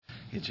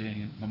It's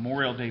a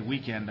Memorial Day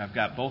weekend. I've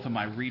got both of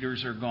my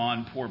readers are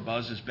gone. Poor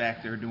Buzz is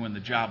back there doing the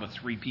job of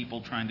 3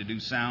 people trying to do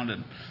sound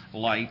and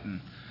light,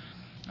 and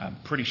I'm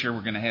pretty sure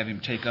we're going to have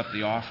him take up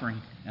the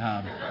offering.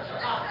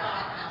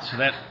 So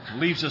that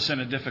leaves us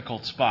in a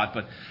difficult spot.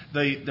 But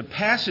the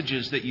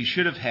passages that you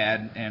should have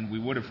had and we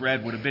would have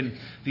read would have been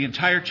the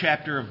entire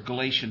chapter of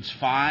Galatians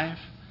 5.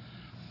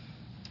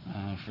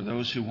 For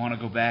those who want to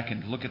go back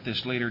and look at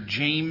this later,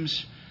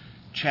 James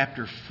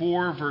chapter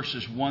 4,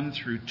 verses 1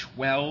 through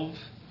 12.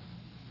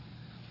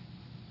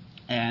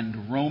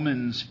 And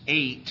Romans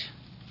 8,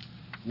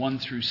 1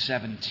 through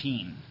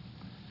 17.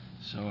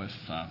 So if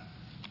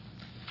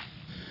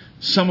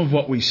some of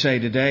what we say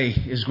today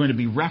is going to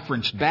be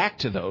referenced back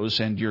to those,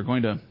 and you're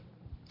going to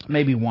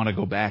maybe want to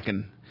go back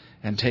and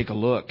take a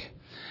look.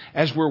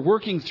 As we're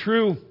working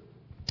through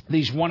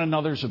these one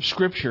another's of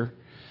Scripture,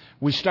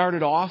 we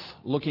started off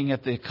looking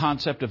at the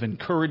concept of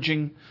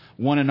encouraging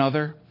one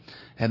another,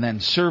 and then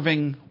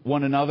serving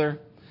one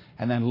another,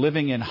 and then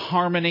living in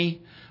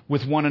harmony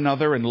with one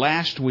another. And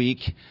last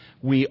week,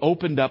 we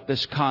opened up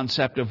this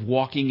concept of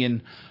walking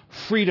in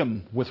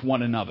freedom with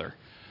one another.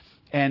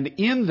 And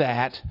in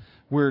that,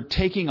 we're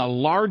taking a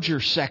larger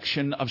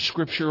section of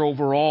Scripture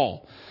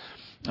overall.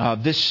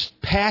 This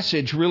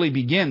passage really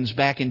begins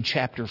back in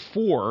chapter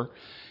 4,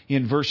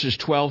 in verses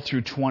 12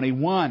 through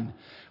 21,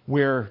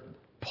 where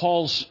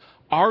Paul's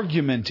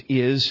argument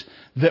is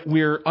that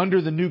we're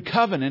under the new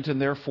covenant and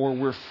therefore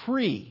we're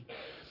free.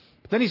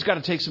 But then he's got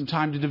to take some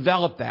time to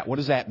develop that. What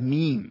does that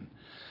mean?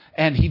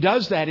 And he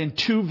does that in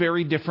 2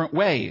 very different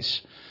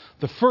ways.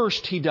 The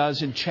first he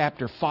does in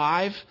chapter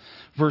 5,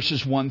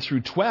 verses 1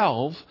 through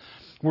 12,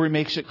 where he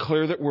makes it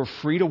clear that we're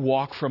free to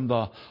walk from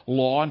the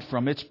law and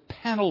from its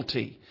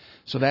penalty.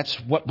 So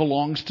that's what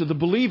belongs to the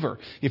believer.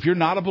 If you're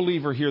not a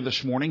believer here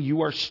this morning,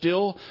 you are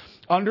still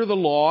under the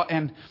law.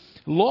 And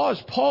law,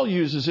 as Paul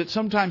uses it,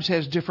 sometimes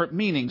has different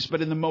meanings,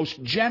 but in the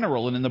most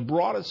general and in the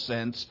broadest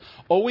sense,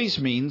 always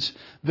means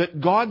that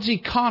God's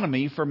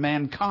economy for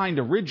mankind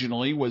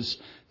originally was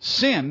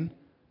sin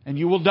and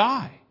you will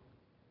die.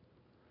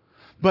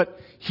 But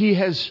He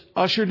has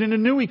ushered in a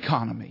new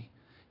economy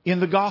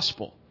in the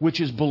gospel, which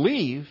is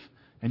believe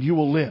and you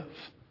will live.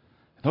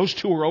 Those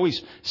two are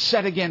always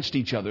set against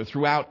each other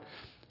throughout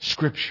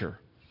Scripture.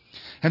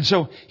 And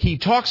so he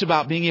talks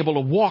about being able to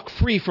walk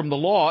free from the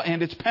law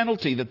and its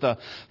penalty. That the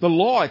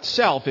law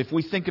itself, if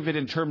we think of it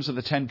in terms of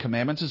the 10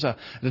 Commandments, is a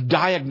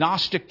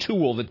diagnostic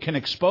tool that can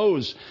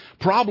expose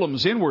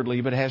problems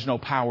inwardly, but has no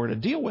power to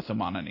deal with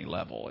them on any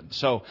level. And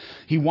so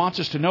he wants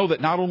us to know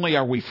that not only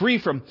are we free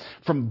from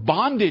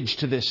bondage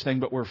to this thing,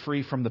 but we're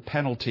free from the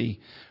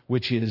penalty,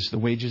 which is the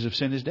wages of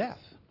sin is death.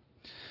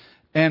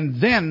 And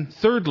then,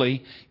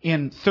 thirdly,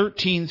 in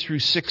 13 through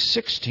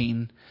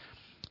 6:16,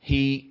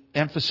 he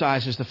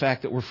emphasizes the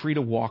fact that we're free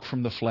to walk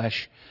from the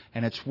flesh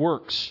and its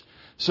works.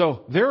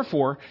 So,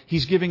 therefore,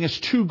 he's giving us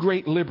 2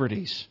 great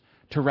liberties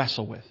to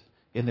wrestle with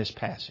in this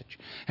passage.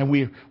 And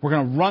we're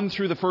going to run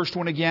through the first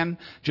one again,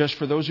 just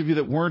for those of you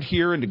that weren't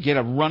here, and to get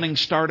a running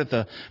start at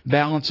the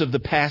balance of the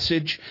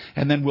passage.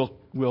 And then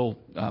we'll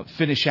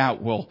finish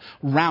out, we'll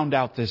round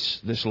out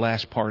this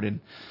last part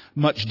in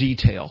much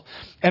detail.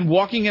 And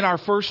walking in our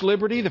first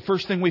liberty, the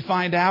first thing we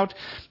find out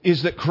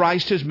is that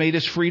Christ has made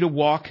us free to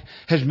walk,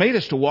 has made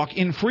us to walk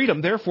in freedom.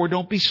 Therefore,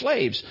 don't be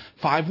slaves.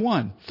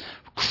 5:1.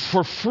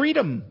 For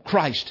freedom,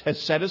 Christ has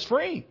set us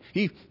free.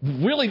 He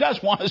really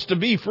does want us to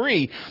be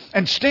free.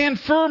 And stand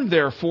firm,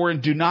 therefore,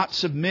 and do not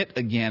submit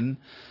again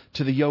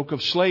to the yoke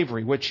of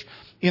slavery, which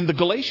in the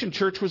Galatian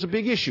church was a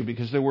big issue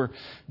because there were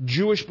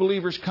Jewish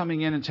believers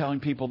coming in and telling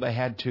people they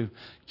had to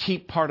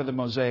keep part of the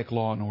Mosaic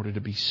law in order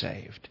to be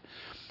saved.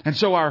 And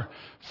so our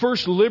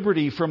first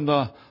liberty from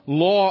the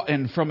law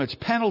and from its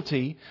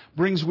penalty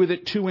brings with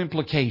it 2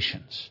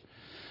 implications.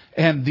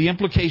 And the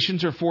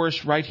implications are for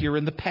us right here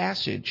in the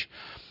passage.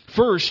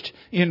 First,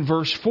 in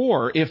verse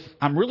 4, if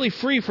I'm really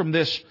free from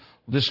this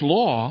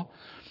law,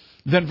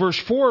 then verse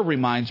 4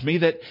 reminds me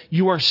that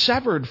you are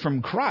severed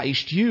from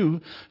Christ,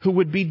 you who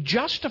would be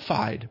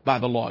justified by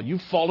the law.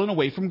 You've fallen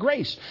away from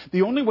grace.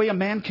 The only way a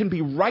man can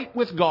be right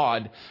with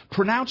God,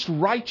 pronounced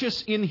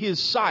righteous in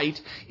His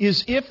sight,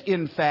 is if,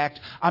 in fact,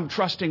 I'm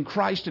trusting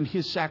Christ and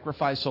His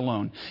sacrifice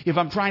alone. If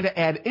I'm trying to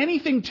add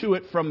anything to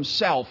it from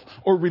self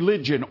or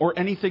religion or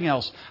anything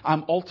else,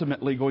 I'm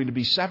ultimately going to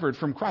be severed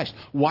from Christ.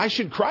 Why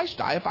should Christ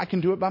die if I can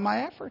do it by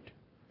my effort?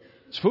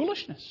 It's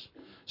foolishness.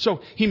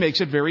 So he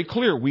makes it very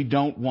clear we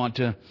don't want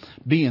to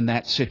be in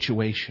that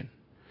situation.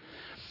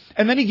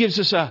 And then he gives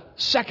us a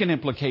second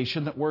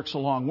implication that works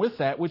along with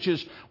that, which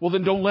is, well,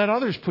 then don't let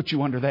others put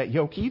you under that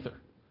yoke either.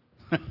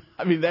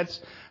 I mean,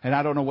 and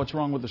I don't know what's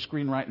wrong with the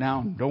screen right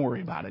now. Don't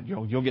worry about it.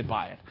 You'll get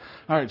by it.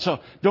 All right, so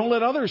don't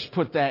let others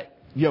put that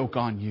yoke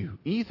on you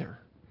either.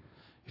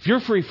 If you're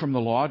free from the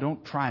law,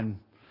 don't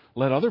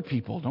let other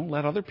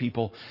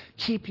people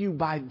keep you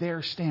by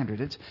their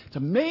standard. It's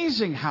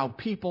amazing how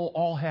people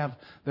all have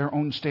their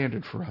own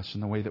standard for us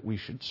in the way that we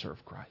should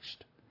serve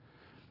Christ.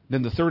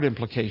 Then the third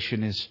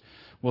implication is,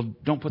 well,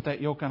 don't put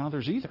that yoke on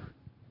others either.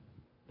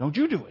 Don't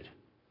you do it.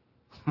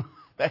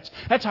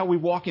 That's how we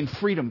walk in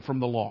freedom from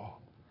the law.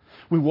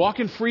 We walk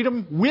in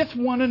freedom with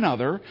one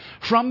another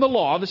from the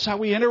law. This is how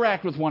we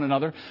interact with one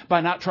another,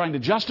 by not trying to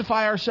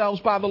justify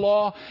ourselves by the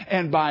law,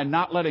 and by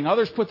not letting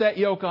others put that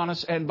yoke on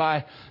us, and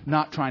by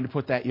not trying to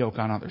put that yoke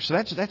on others. So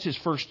that's his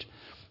first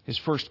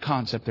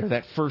concept there,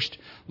 that first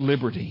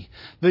liberty.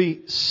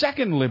 The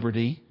second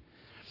liberty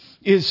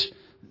is,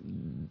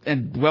 let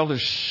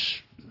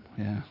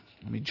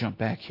me jump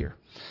back here.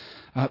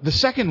 The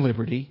second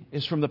liberty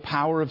is from the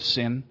power of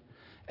sin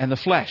and the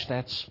flesh.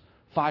 That's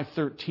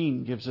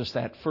 5:13 gives us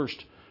that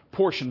first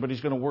portion, but he's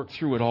going to work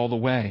through it all the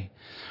way.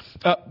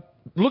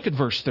 Look at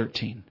verse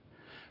 13.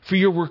 For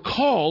you were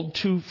called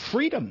to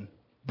freedom,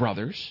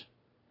 brothers.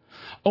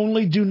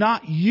 Only do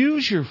not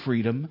use your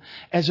freedom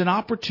as an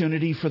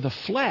opportunity for the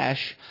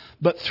flesh,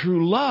 but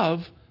through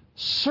love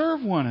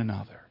serve one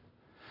another.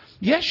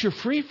 Yes, you're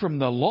free from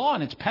the law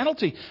and its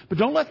penalty, but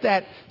don't let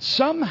that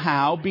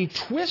somehow be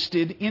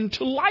twisted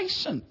into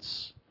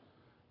license.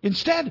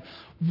 Instead,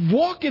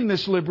 walk in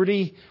this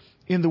liberty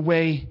in the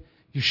way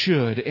you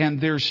should.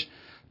 And there's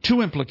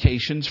two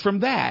implications from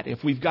that.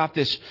 If we've got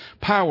this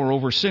power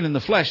over sin in the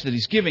flesh that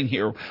he's giving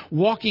here,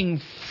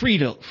 walking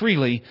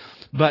freely,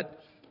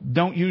 but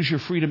don't use your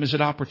freedom as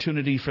an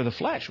opportunity for the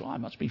flesh. Well, I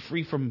must be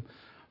free from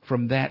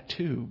that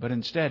too. But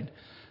instead,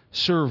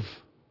 serve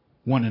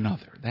one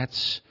another.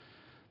 That's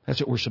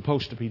what we're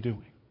supposed to be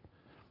doing.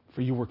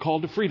 For you were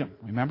called to freedom.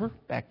 Remember?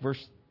 Back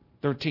verse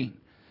 13.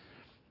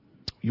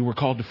 You were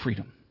called to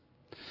freedom.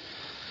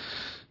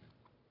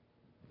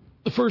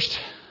 The first,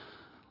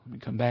 let me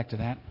come back to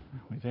that.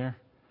 Are we there?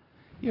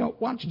 Why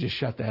don't you just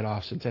shut that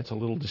off, since that's a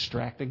little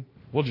distracting?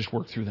 We'll just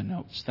work through the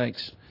notes.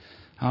 Thanks.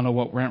 I don't know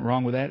what went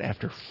wrong with that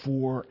after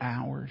 4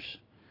 hours.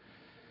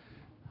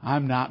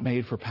 I'm not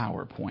made for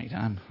PowerPoint.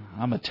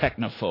 I'm a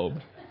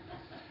technophobe.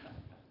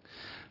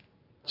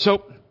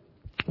 So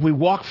we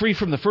walk free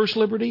from the first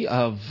liberty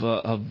of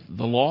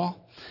the law,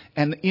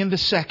 and in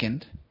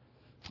the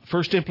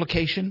first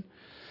implication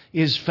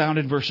is found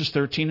in verses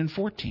 13 and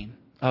 14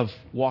 of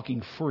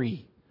walking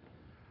free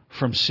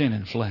from sin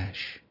and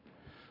flesh.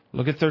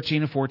 Look at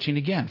 13 and 14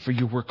 again. For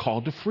you were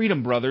called to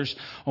freedom, brothers.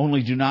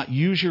 Only do not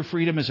use your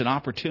freedom as an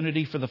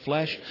opportunity for the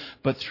flesh,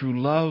 but through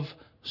love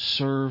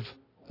serve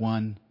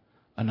one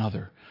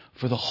another.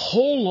 For the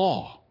whole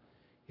law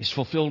is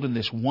fulfilled in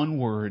this one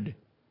word: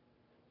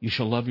 you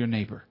shall love your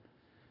neighbor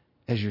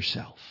as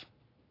yourself.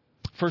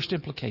 First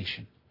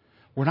implication: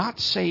 we're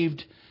not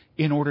saved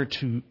in order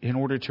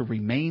to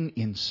remain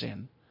in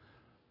sin,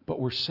 but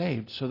we're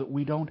saved so that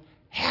we don't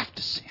have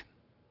to sin.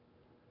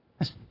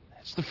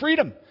 That's the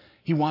freedom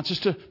he wants us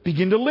to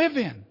begin to live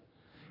in,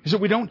 is that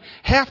we don't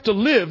have to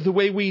live the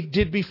way we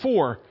did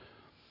before.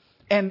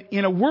 And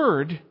in a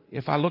word,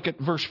 if I look at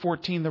verse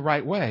 14 the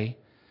right way,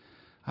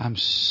 I'm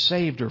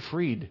saved or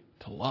freed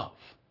to love.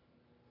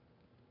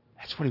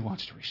 That's what he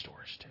wants to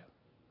restore us to.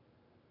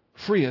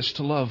 Free us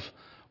to love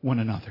one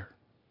another.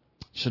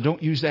 So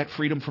don't use that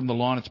freedom from the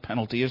law and its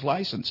penalty as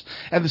license.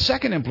 And the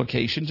second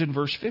implication's in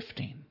verse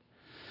 15.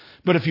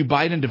 But if you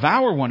bite and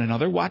devour one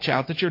another, watch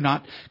out that you're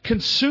not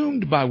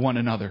consumed by one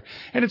another.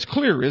 And it's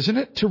clear, isn't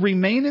it? To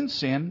remain in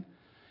sin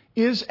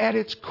is at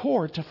its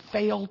core to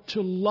fail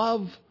to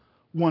love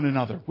one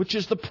another, which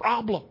is the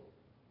problem.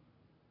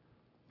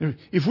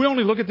 If we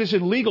only look at this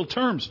in legal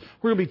terms,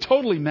 we're going to be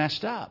totally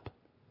messed up.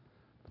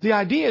 The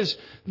idea is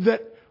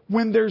that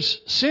when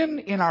there's sin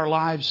in our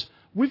lives,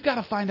 we've got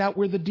to find out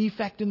where the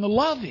defect in the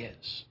love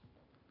is.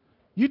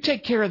 You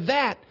take care of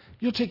that,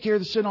 you'll take care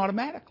of the sin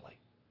automatically.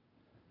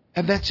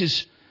 And that's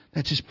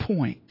his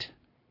point.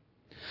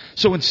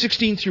 So in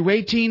 16 through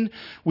 18,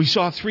 we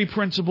saw 3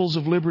 principles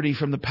of liberty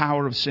from the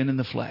power of sin in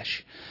the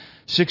flesh.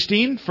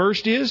 16,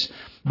 first is,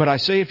 but I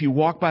say if you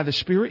walk by the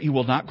Spirit, you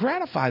will not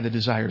gratify the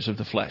desires of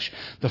the flesh.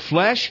 The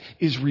flesh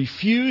is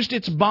refused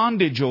its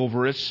bondage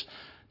over us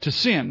to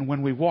sin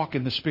when we walk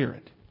in the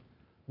Spirit.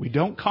 We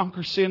don't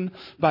conquer sin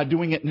by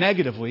doing it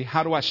negatively.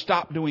 How do I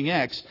stop doing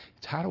X?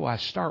 It's how do I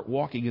start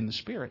walking in the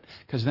Spirit?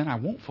 Because then I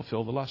won't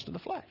fulfill the lust of the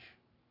flesh.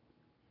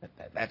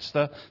 That's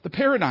the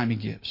paradigm he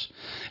gives.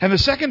 And the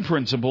second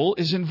principle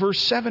is in verse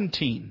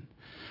 17.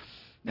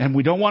 And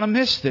we don't want to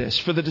miss this.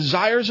 For the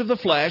desires of the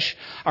flesh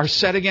are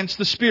set against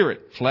the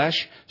Spirit.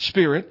 Flesh,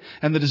 Spirit.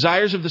 And the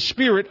desires of the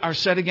Spirit are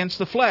set against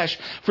the flesh.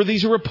 For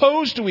these are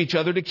opposed to each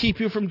other to keep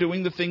you from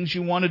doing the things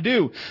you want to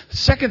do. The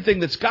second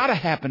thing that's got to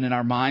happen in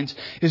our minds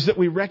is that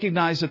we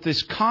recognize that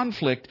this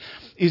conflict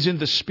is in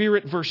the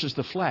Spirit versus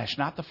the flesh,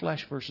 not the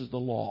flesh versus the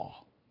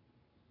law.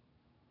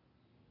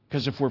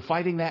 Because if we're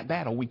fighting that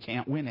battle, we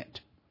can't win it.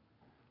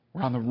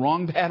 We're on the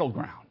wrong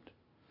battleground.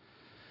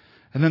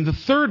 And then the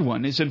third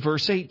one is in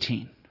verse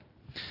 18.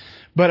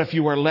 But if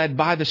you are led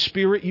by the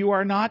Spirit, you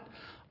are not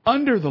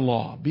under the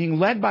law. Being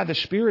led by the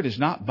Spirit is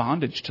not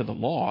bondage to the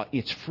law.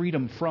 It's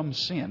freedom from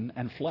sin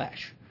and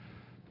flesh.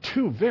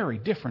 2 very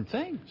different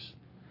things.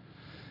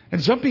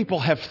 And some people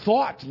have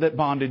thought that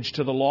bondage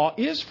to the law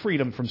is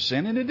freedom from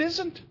sin, and it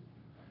isn't.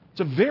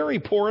 It's a very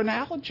poor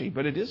analogy,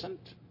 but it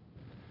isn't.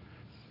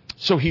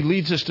 So he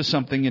leads us to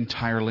something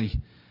entirely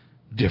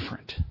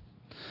different.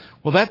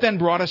 Well, that then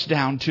brought us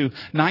down to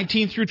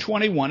 19 through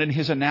 21 and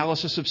his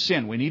analysis of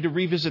sin. We need to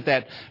revisit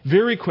that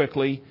very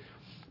quickly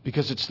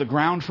because it's the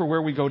ground for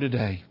where we go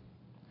today.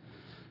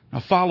 Now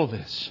follow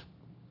this.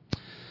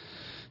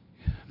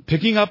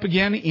 Picking up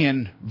again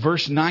in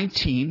verse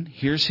 19,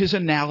 here's his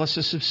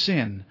analysis of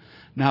sin.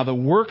 Now the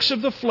works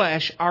of the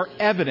flesh are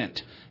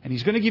evident. And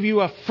he's going to give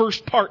you a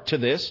first part to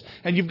this.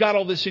 And you've got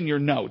all this in your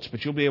notes,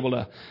 but you'll be able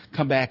to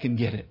come back and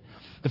get it.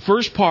 The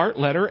first part,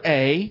 letter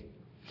A,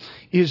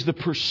 is the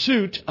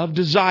pursuit of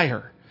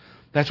desire.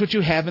 That's what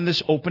you have in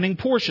this opening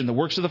portion. The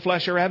works of the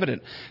flesh are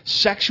evident.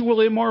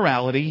 Sexual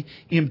immorality,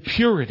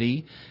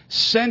 impurity,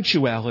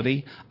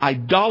 sensuality,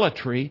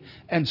 idolatry,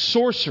 and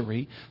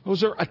sorcery.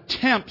 Those are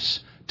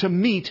attempts to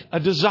meet a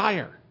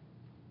desire.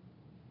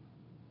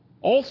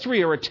 All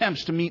three are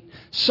attempts to meet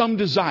some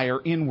desire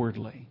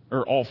inwardly,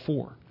 or all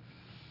four.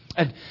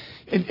 And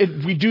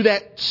we do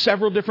that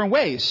several different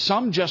ways.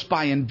 Some just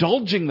by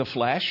indulging the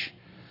flesh,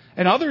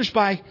 and others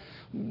by,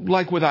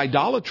 like with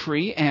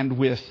idolatry and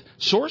with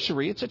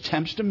sorcery, it's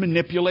attempts to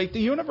manipulate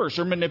the universe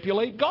or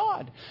manipulate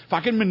God. If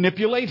I can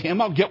manipulate Him,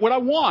 I'll get what I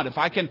want. If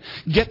I can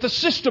get the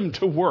system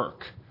to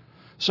work.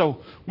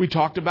 So we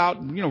talked about,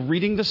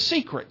 reading The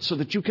Secret so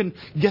that you can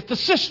get the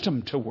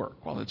system to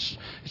work. Well, it's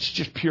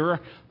just pure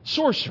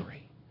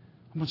sorcery.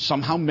 I'm going to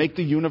somehow make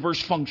the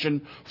universe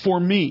function for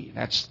me.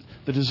 That's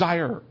the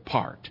desire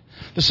part.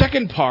 The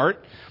second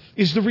part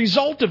is the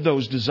result of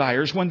those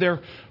desires when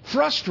they're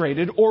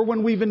frustrated or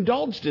when we've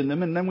indulged in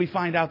them and then we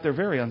find out they're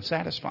very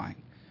unsatisfying.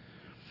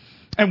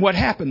 And what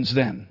happens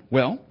then?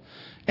 Well,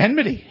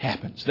 enmity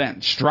happens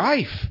then.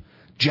 Strife,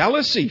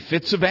 jealousy,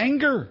 fits of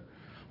anger,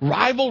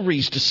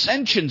 rivalries,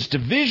 dissensions,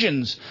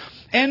 divisions,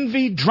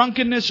 envy,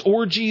 drunkenness,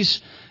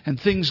 orgies, and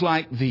things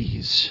like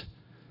these.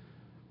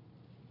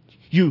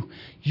 You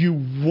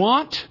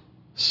want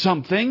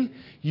something,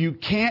 you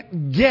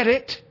can't get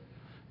it,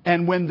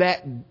 and when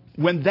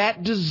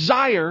that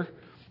desire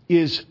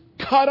is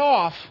cut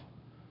off,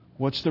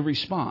 what's the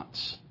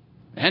response?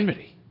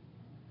 Enmity,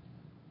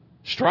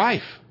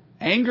 strife,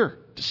 anger,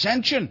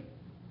 dissension.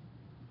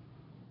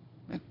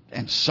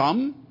 And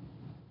some,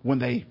 when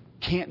they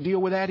can't deal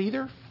with that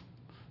either,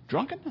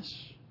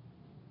 drunkenness,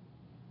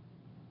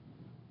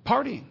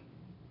 partying.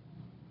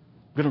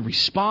 I'm going to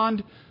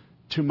respond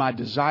to my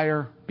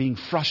desire being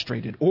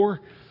frustrated or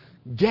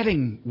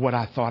getting what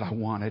I thought I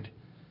wanted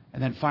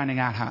and then finding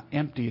out how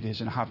empty it is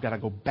and how I've got to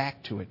go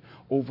back to it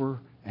over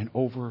and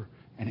over,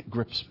 and it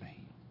grips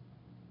me.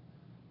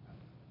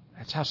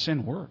 That's how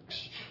sin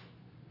works.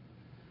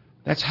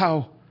 That's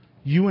how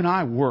you and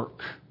I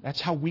work.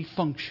 That's how we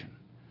function.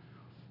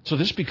 So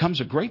this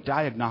becomes a great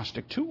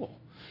diagnostic tool.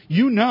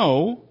 You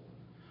know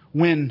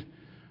when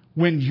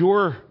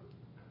you're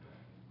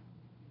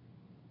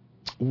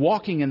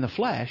walking in the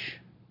flesh,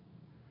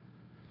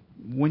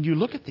 when you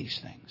look at these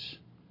things,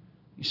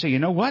 you say, you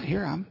know what?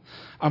 Here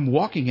I'm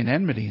walking in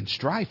enmity and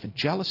strife and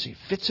jealousy,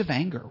 fits of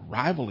anger,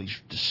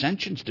 rivalries,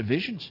 dissensions,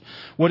 divisions.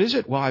 What is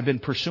it? Well, I've been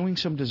pursuing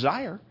some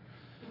desire,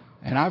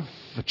 and I've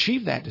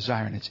achieved that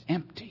desire, and it's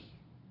empty.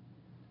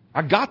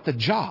 I got the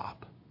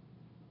job.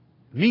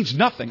 It means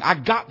nothing. I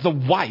got the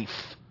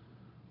wife,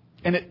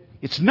 and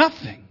it's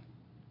nothing.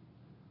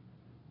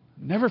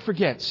 Never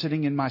forget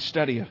sitting in my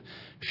study a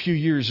few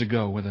years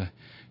ago with a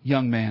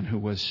young man who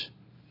was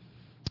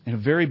in a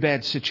very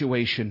bad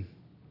situation.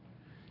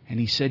 And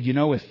he said,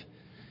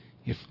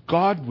 if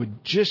God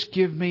would just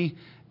give me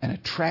an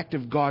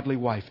attractive, godly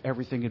wife,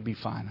 everything would be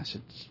fine. I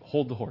said,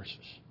 hold the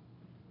horses.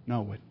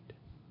 No, it wouldn't.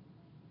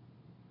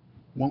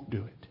 Won't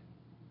do it.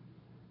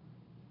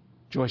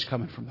 Joy's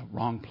coming from the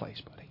wrong place,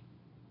 buddy.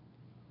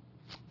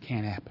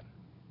 Can't happen.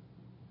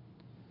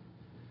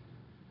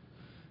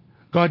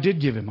 God did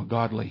give him a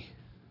godly,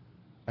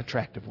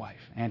 attractive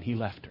wife, and he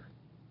left her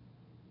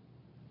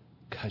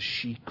because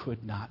she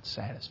could not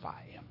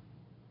satisfy him.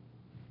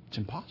 It's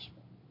impossible.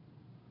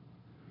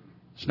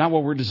 It's not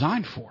what we're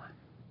designed for.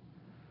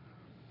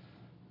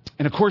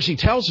 And of course, he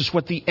tells us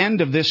what the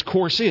end of this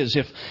course is.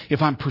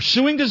 If I'm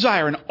pursuing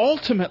desire, and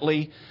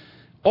ultimately,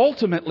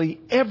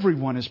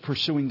 everyone is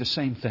pursuing the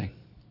same thing.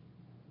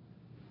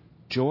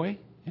 Joy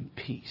and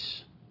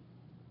peace.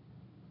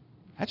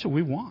 That's what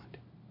we want.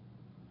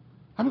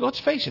 I mean, let's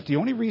face it, the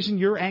only reason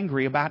you're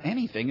angry about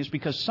anything is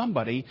because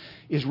somebody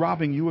is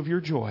robbing you of your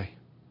joy.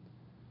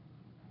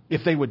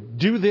 If they would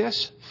do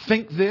this,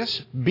 think this,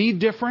 be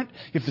different,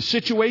 if the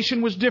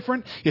situation was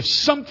different, if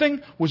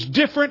something was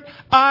different,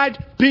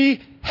 I'd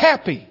be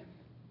happy.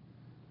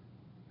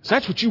 So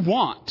that's what you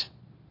want.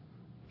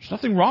 There's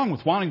nothing wrong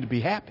with wanting to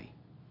be happy.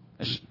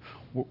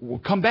 We'll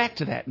come back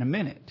to that in a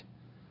minute.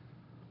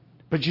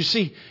 But you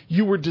see,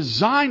 you were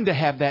designed to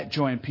have that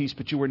joy and peace,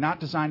 but you were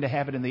not designed to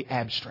have it in the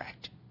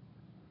abstract.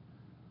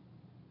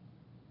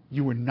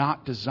 You were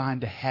not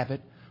designed to have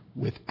it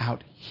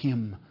without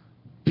Him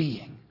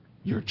being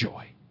your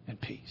joy and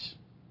peace.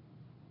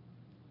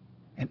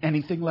 And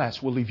anything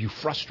less will leave you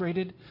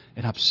frustrated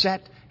and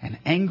upset and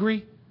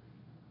angry.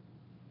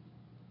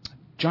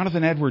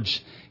 Jonathan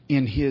Edwards,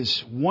 in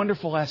his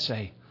wonderful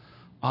essay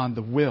on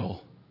the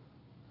will,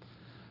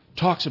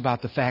 talks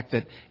about the fact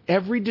that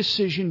every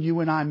decision you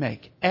and I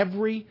make,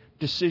 every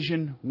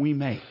decision we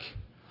make,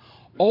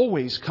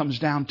 always comes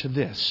down to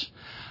this.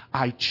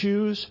 I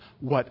choose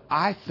what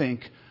I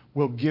think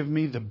will give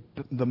me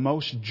the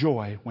most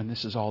joy when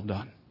this is all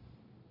done.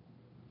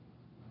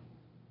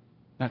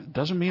 That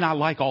doesn't mean I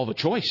like all the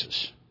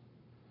choices.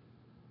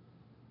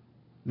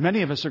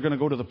 Many of us are going to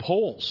go to the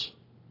polls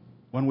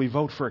when we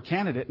vote for a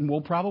candidate, and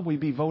we'll probably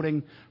be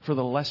voting for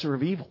the lesser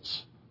of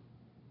evils.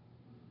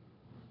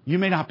 You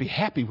may not be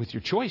happy with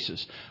your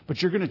choices,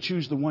 but you're going to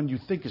choose the one you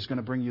think is going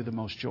to bring you the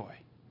most joy,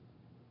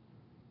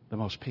 the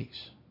most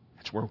peace.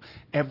 That's where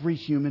every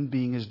human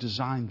being is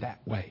designed that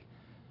way.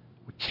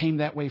 We came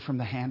that way from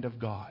the hand of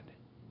God.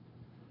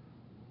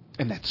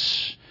 And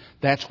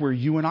that's where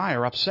you and I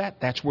are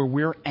upset. That's where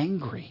we're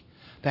angry.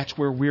 That's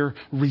where we're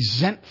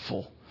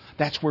resentful.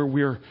 That's where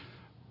we're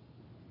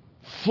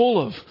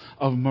full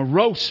of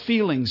morose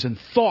feelings and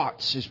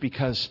thoughts, is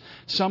because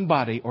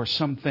somebody or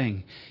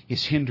something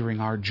is hindering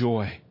our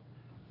joy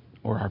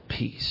or our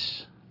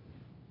peace.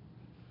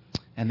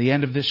 And the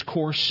end of this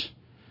course,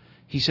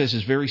 he says,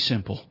 is very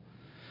simple.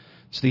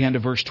 It's the end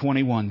of verse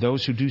 21.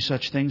 Those who do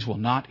such things will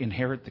not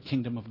inherit the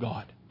kingdom of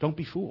God. Don't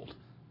be fooled.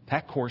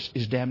 That course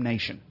is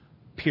damnation.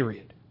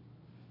 Period.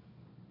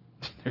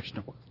 There's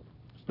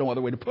no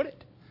other way to put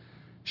it.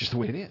 It's just the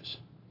way it is.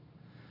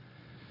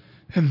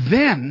 And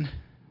then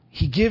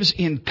he gives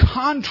in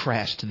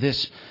contrast to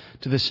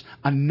this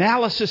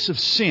analysis of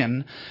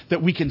sin,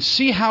 that we can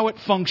see how it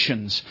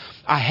functions.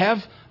 I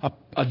have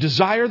a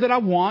desire that I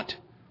want.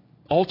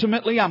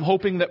 Ultimately, I'm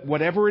hoping that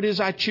whatever it is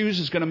I choose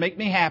is going to make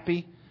me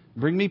happy,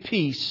 bring me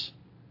peace.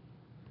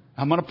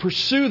 I'm going to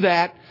pursue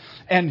that.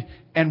 And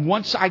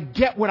once I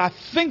get what I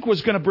think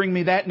was going to bring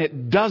me that and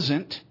it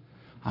doesn't,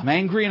 I'm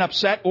angry and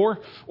upset. Or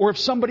if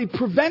somebody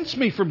prevents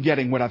me from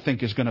getting what I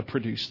think is going to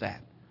produce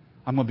that,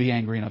 I'm going to be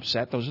angry and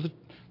upset. Those are the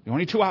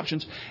only two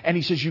options. And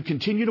he says, you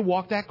continue to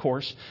walk that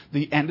course.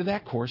 The end of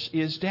that course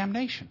is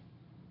damnation.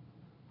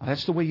 Now,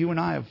 that's the way you and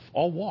I have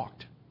all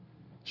walked,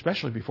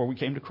 especially before we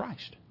came to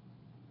Christ.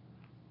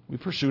 We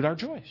pursued our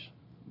joys.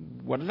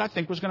 What did I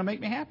think was going to make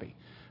me happy?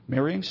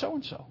 Marrying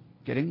so-and-so,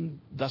 getting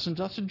thus and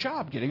thus a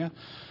job, getting a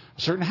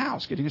certain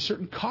house, getting a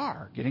certain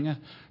car, getting a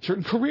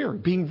certain career,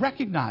 being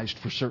recognized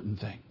for certain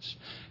things,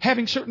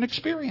 having certain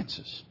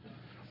experiences.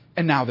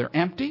 And now they're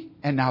empty,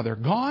 and now they're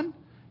gone,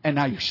 and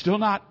now you're still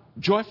not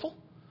joyful.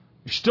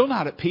 You're still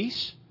not at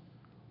peace.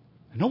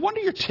 No wonder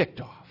you're ticked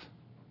off.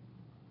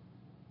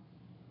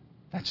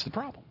 That's the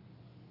problem.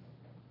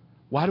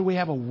 Why do we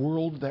have a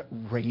world that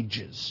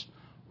rages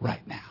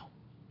right now?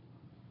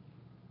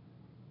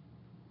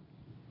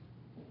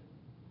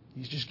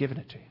 He's just given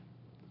it to you.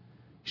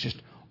 He's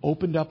just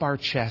opened up our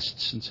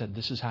chests and said,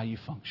 this is how you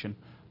function.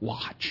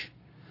 Watch.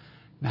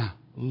 Now,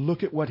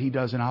 look at what he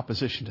does in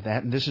opposition to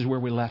that. And this is where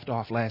we left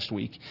off last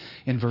week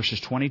in verses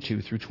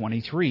 22 through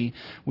 23,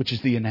 which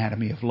is the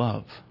anatomy of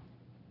love.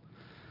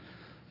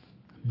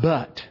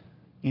 But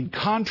in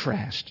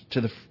contrast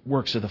to the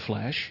works of the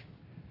flesh,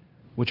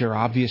 which are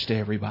obvious to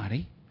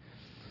everybody,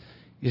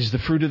 is the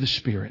fruit of the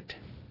Spirit,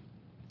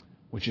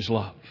 which is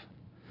love.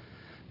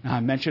 Now, I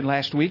mentioned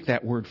last week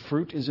that word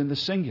fruit is in the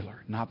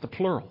singular, not the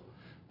plural.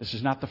 This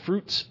is not the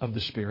fruits of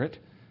the Spirit.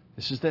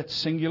 This is that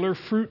singular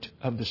fruit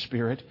of the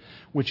Spirit,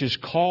 which is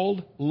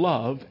called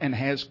love and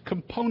has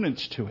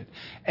components to it.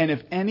 And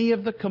if any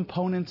of the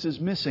components is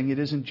missing, it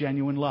isn't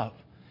genuine love.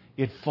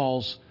 It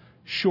falls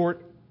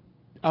short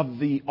of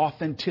the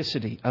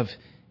authenticity of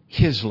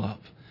His love.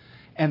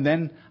 And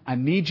then I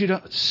need you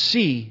to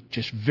see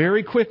just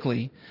very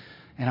quickly,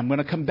 and I'm going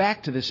to come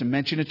back to this and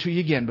mention it to you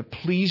again, but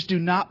please do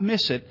not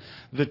miss it,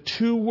 the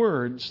two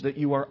words that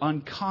you are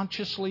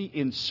unconsciously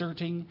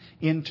inserting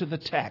into the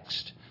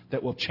text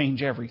that will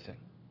change everything.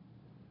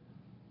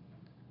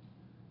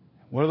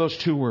 What are those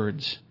two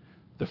words?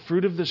 The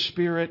fruit of the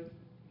Spirit,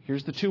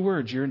 here's the two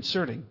words you're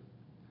inserting.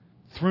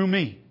 Through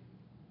me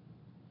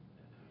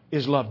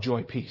is love,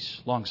 joy,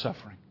 peace,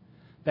 long-suffering.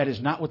 That is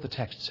not what the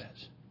text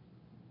says.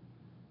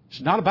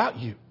 It's not about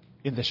you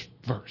in this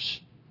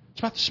verse. It's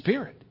about the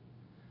Spirit.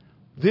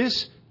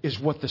 This is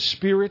what the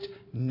Spirit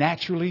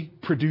naturally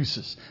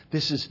produces.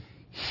 This is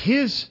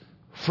His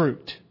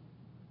fruit.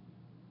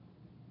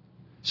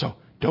 So,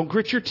 don't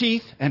grit your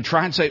teeth and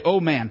try and say, oh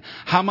man,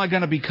 how am I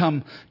going to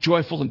become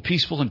joyful and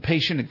peaceful and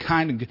patient and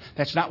kind and good?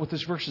 That's not what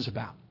this verse is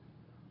about.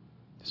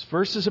 This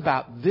verse is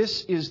about,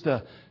 this is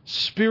the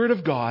Spirit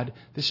of God.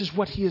 This is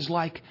what He is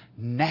like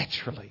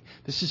naturally.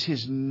 This is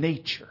His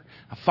nature.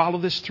 Now follow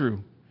this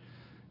through,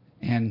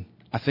 and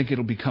I think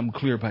it'll become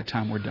clear by the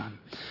time we're done.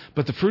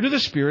 But the fruit of the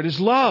Spirit is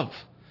love.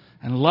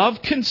 And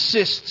love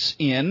consists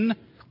in,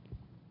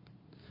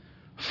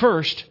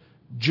 first,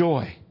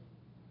 joy.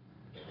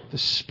 The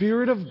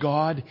Spirit of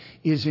God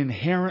is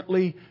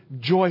inherently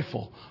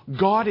joyful.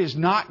 God is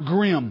not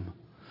grim.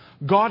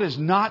 God is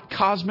not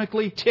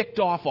cosmically ticked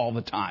off all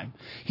the time.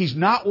 He's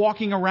not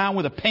walking around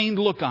with a pained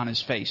look on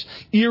His face.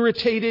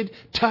 Irritated,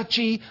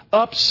 touchy,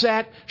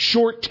 upset,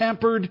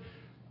 short-tempered.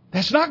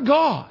 That's not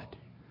God.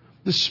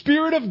 The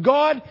Spirit of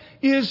God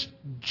is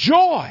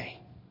joy.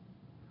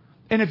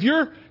 And if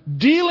you're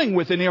dealing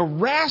with an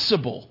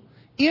irascible,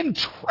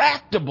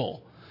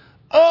 intractable,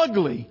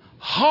 ugly,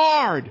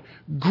 hard,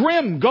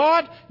 grim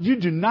God, you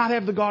do not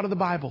have the God of the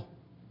Bible.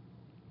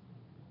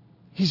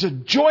 He's a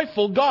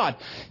joyful God.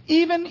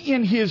 Even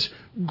in His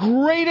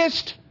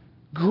greatest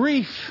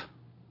grief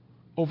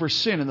over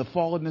sin and the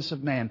fallenness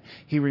of man,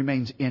 He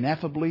remains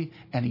ineffably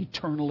and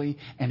eternally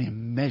and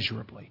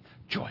immeasurably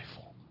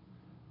joyful.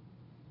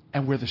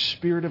 And where the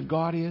Spirit of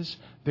God is,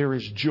 there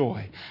is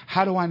joy.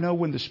 How do I know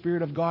when the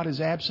Spirit of God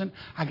is absent?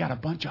 I got a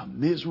bunch of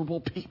miserable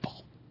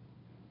people.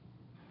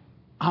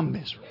 I'm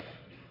miserable.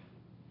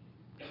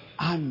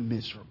 I'm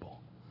miserable.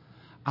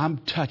 I'm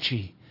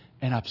touchy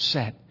and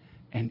upset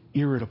and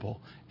irritable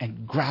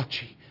and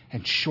grouchy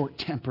and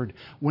short-tempered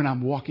when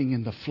I'm walking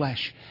in the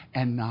flesh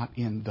and not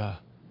in the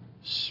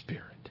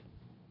Spirit.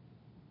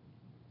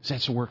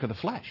 That's the work of the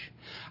flesh.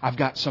 I've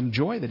got some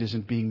joy that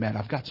isn't being met.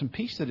 I've got some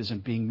peace that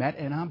isn't being met,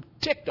 and I'm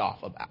ticked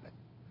off about it.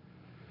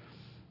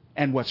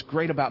 And what's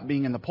great about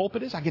being in the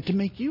pulpit is I get to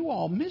make you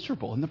all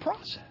miserable in the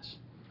process.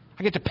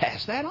 I get to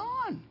pass that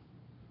on.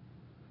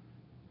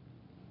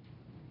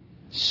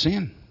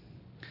 Sin.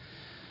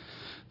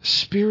 The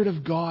Spirit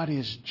of God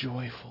is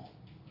joyful.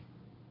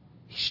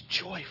 He's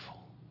joyful.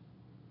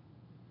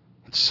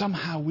 And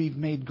somehow we've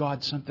made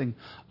God something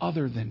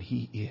other than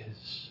He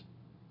is.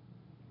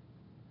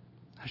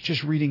 I was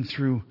just reading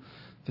through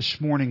this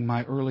morning,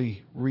 my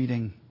early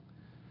reading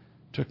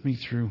took me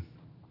through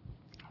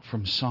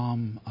from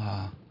Psalm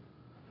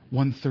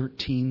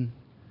 113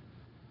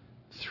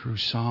 through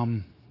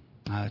Psalm,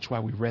 that's why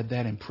we read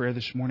that in prayer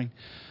this morning,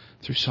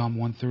 through Psalm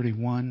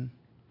 131.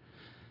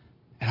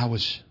 And I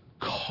was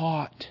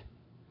caught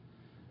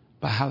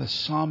by how the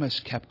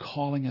psalmist kept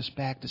calling us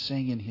back to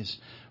saying in His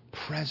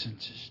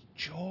presence is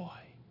joy.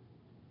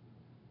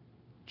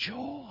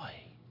 Joy.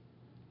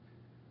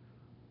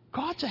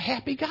 God's a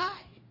happy guy.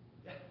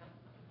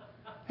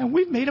 And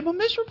we've made Him a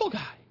miserable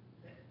guy.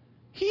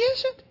 He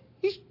isn't.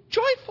 He's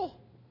joyful.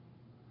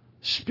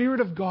 The Spirit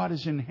of God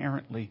is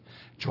inherently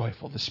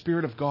joyful. The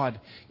Spirit of God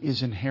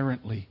is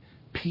inherently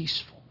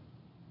peaceful.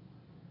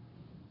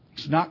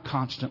 He's not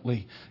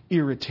constantly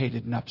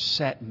irritated and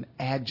upset and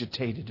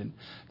agitated and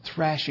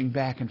thrashing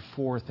back and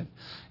forth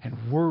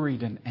and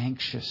worried and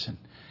anxious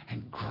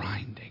and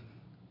grinding.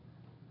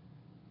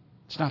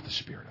 It's not the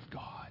Spirit of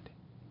God.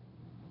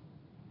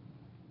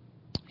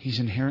 He's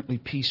inherently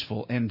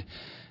peaceful. And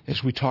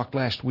as we talked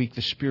last week,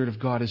 the Spirit of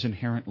God is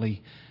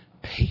inherently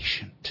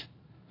patient.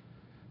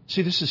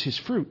 See, this is His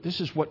fruit. This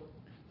is what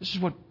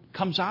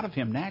comes out of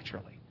Him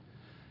naturally.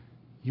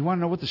 You want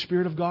to know what the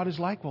Spirit of God is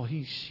like? Well,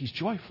 He's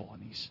joyful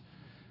and He's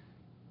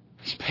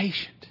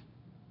patient.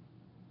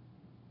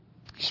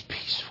 He's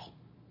peaceful.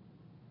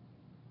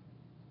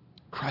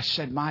 Christ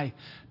said, "My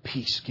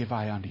peace give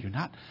I unto you."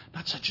 Not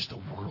such as the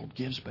world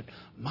gives, but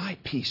my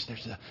peace.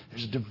 There's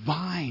a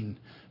divine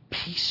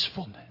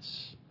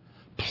peacefulness,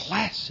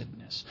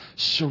 placidness,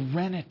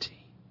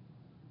 serenity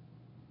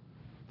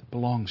that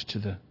belongs to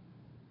the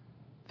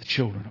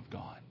children of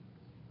God.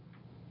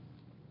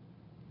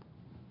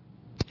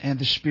 And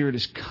the Spirit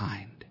is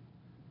kind.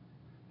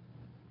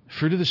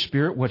 Fruit of the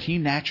Spirit, what He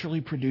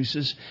naturally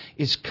produces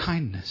is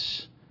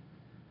kindness.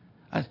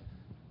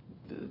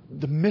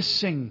 The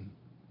missing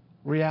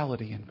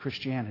reality in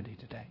Christianity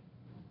today.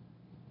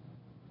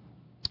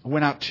 I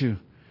went out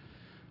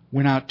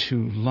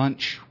to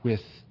lunch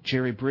with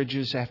Jerry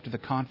Bridges after the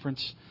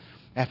conference,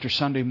 after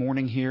Sunday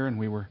morning here, and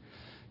we were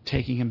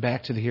taking him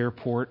back to the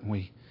airport, and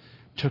we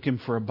took him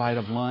for a bite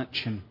of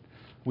lunch, and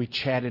we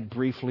chatted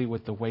briefly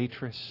with the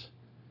waitress.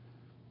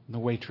 And the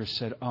waitress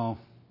said,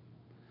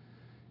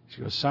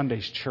 she goes,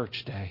 "Sunday's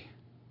church day.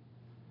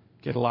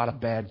 Get a lot of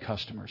bad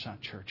customers on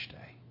church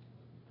day.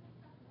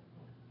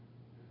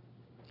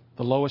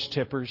 The lowest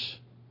tippers,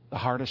 the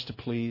hardest to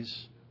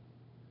please,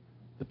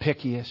 the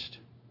pickiest.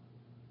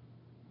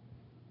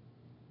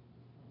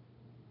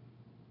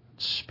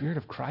 The Spirit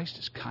of Christ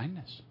is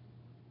kindness.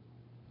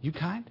 You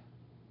kind?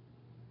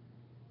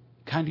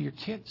 Kind to your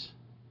kids.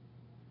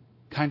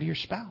 Kind to your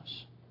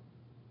spouse.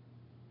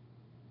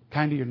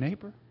 Kind to your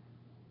neighbor.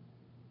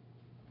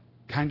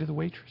 Kind to the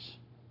waitress.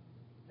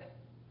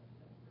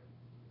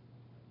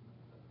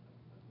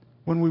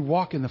 When we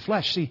walk in the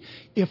flesh, see,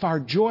 if our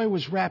joy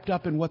was wrapped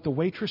up in what the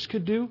waitress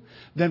could do,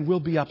 then we'll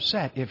be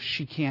upset if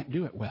she can't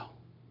do it well.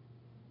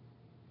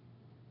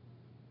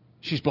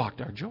 She's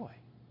blocked our joy.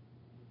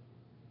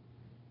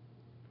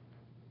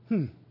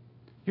 You're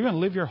going to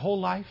live your whole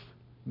life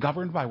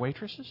governed by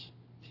waitresses?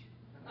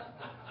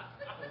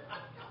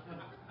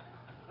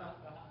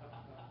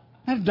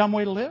 That's a dumb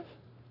way to live.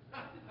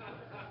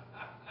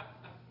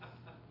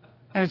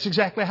 And it's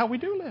exactly how we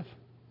do live.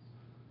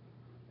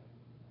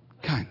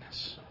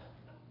 Kindness.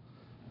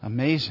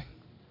 Amazing.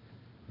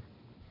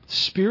 The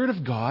Spirit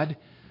of God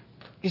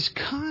is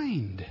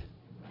kind.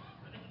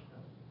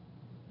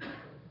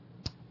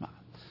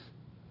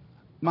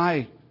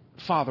 My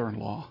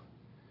father-in-law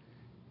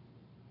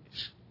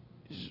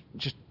is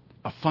just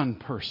a fun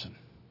person.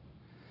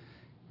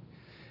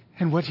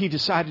 And what he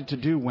decided to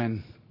do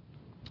when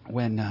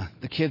when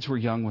the kids were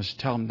young, was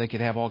tell them they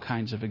could have all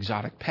kinds of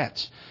exotic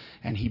pets.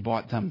 And he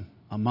bought them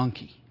a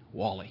monkey,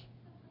 Wally.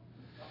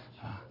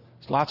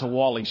 There's lots of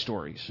Wally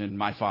stories in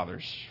my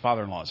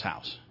father-in-law's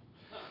house.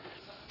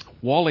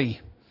 Wally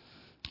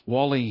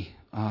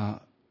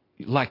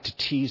liked to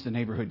tease the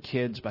neighborhood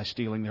kids by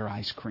stealing their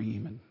ice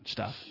cream and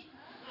stuff.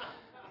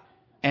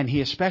 And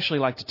he especially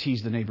liked to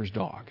tease the neighbor's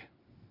dog.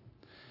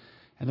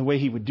 And the way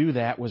he would do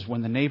that was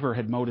when the neighbor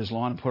had mowed his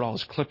lawn and put all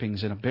his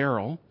clippings in a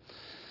barrel,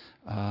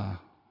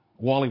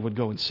 Wally would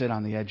go and sit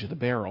on the edge of the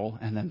barrel,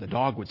 and then the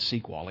dog would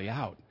seek Wally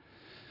out.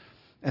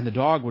 And the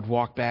dog would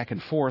walk back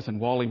and forth, and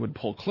Wally would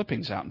pull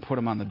clippings out and put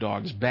them on the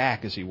dog's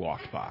back as he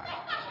walked by.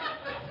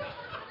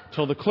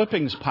 Till the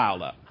clippings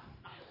piled up.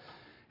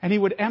 And he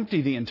would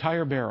empty the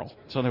entire barrel,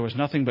 so there was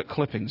nothing but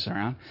clippings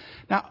around.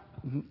 Now,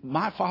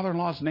 my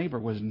father-in-law's neighbor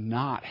was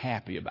not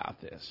happy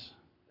about this.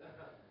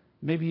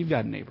 Maybe you've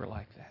got a neighbor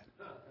like that.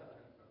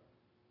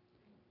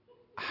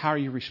 How are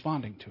you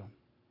responding to him?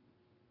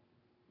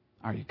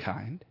 Are you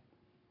kind?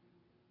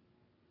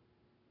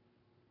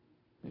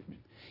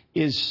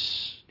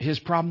 Is his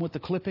problem with the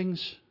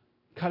clippings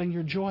cutting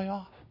your joy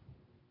off?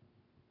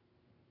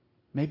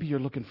 Maybe you're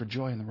looking for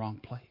joy in the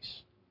wrong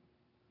place.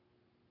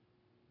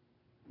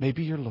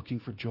 Maybe you're looking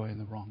for joy in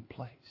the wrong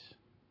place.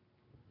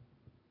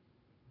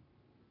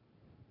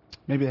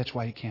 Maybe that's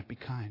why you can't be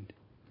kind.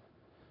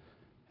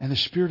 And the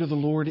Spirit of the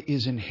Lord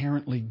is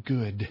inherently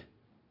good,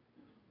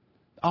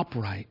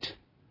 upright.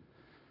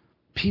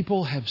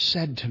 People have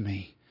said to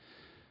me,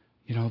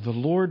 the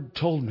Lord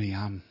told me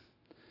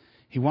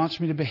He wants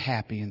me to be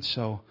happy, and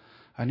so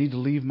I need to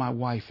leave my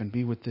wife and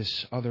be with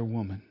this other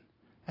woman.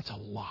 That's a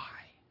lie.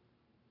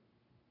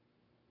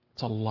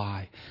 It's a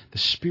lie. The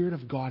Spirit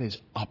of God is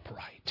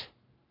upright,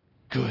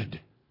 good.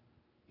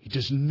 He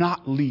does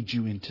not lead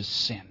you into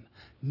sin.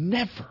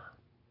 Never.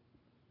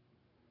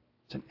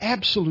 It's an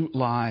absolute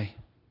lie.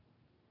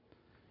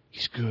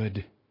 He's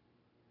good.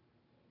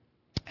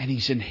 And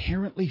He's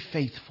inherently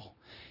faithful.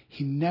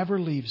 He never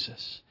leaves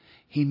us.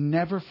 He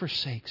never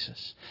forsakes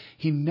us.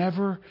 He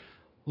never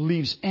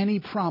leaves any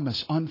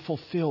promise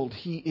unfulfilled.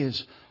 He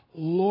is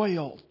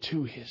loyal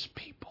to His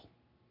people.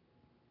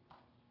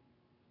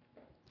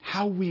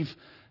 How we've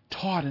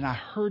taught, and I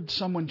heard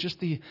someone just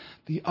the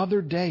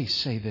other day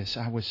say this.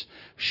 I was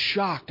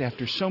shocked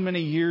after so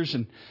many years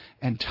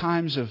and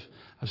times of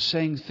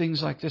saying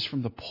things like this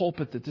from the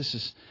pulpit, that this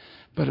is,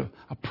 but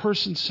a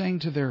person saying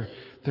to their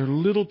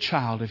little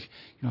child,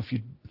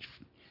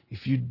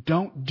 if you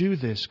don't do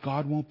this,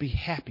 God won't be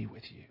happy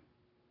with you.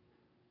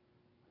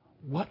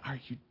 What are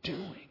you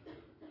doing?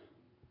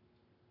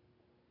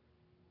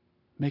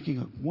 Making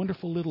a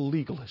wonderful little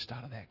legalist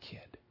out of that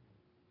kid.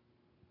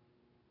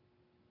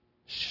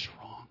 It's just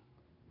wrong.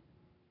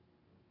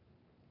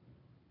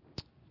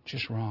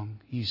 Just wrong.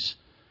 He's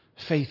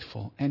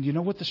faithful. And you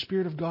know what the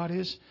Spirit of God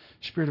is?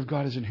 The Spirit of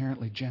God is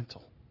inherently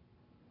gentle.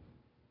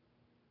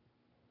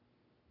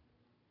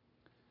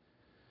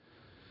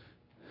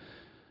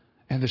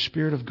 And the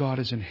Spirit of God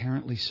is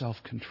inherently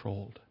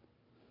self-controlled.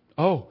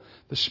 Oh,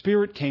 the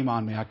Spirit came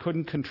on me. I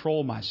couldn't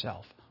control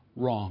myself.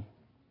 Wrong.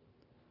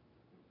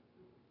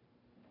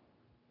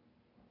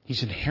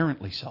 He's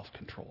inherently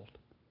self-controlled.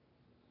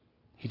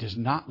 He does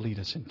not lead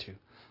us into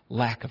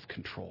lack of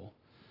control,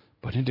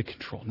 but into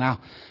control.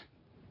 Now,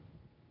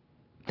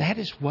 that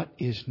is what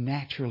is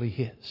naturally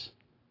His.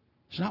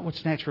 It's not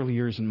what's naturally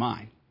yours and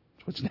mine.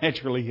 It's what's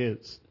naturally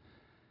His.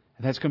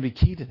 And that's going to be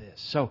key to this.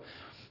 So,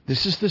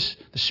 this is the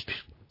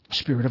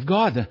Spirit of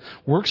God. The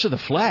works of the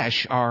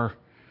flesh are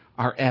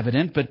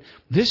evident, but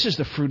this is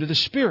the fruit of the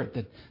Spirit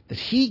that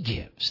He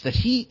gives, that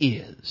He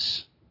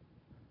is.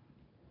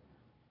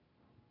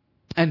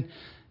 And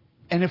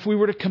if we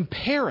were to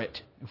compare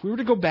it, if we were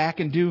to go back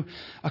and do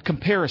a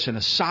comparison,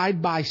 a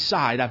side by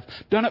side, I've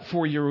done it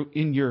for you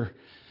in your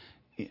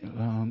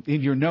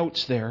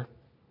notes there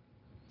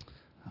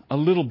a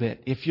little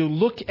bit. If you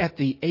look at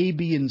the A,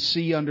 B, and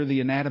C under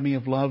the anatomy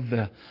of love,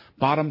 the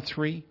bottom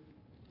three,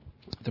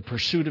 the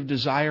pursuit of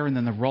desire, and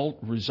then the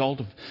result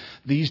of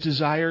these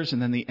desires,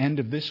 and then the end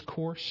of this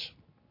course,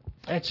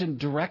 that's in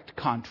direct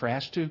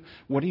contrast to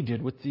what he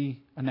did with the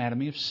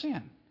anatomy of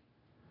sin.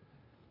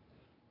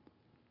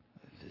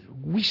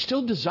 We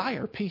still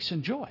desire peace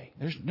and joy.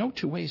 There's no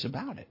two ways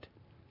about it.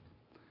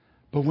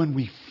 But when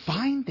we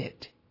find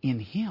it in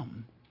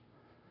Him,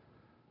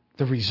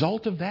 the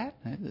result of that,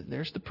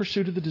 there's the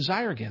pursuit of the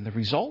desire again. The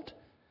result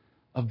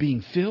of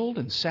being filled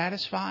and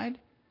satisfied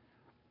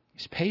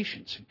is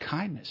patience and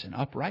kindness and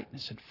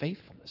uprightness and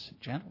faithfulness and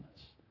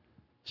gentleness,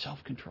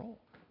 self-control.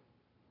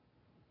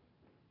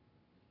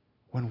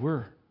 When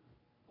we're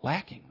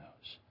lacking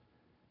those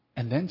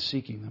and then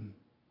seeking them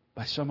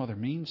by some other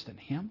means than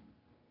Him,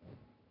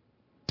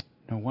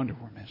 no wonder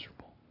we're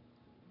miserable.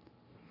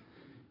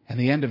 And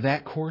the end of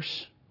that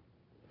course,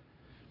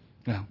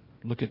 now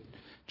look at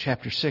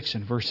chapter 6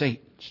 and verse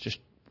 8. It's just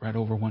right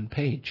over one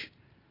page.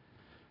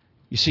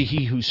 You see,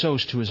 he who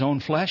sows to his own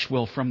flesh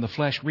will from the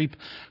flesh reap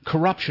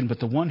corruption, but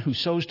the one who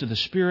sows to the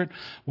Spirit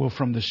will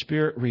from the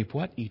Spirit reap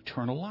what?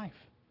 Eternal life.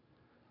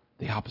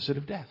 The opposite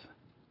of death.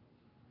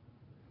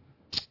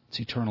 It's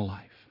eternal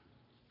life.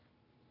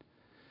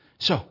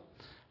 So,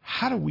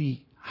 how do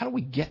we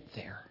get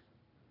there?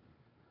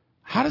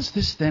 How does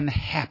this then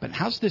happen?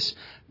 How's this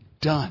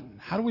done?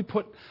 How do we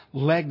put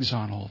legs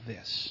on all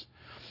this?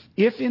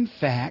 If in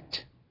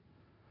fact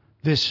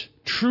this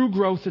true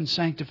growth and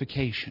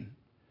sanctification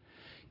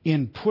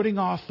in putting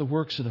off the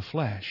works of the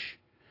flesh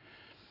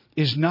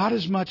is not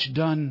as much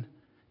done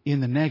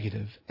in the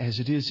negative as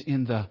it is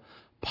in the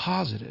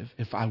positive.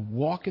 If I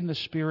walk in the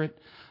Spirit,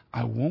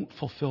 I won't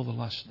fulfill the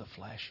lust of the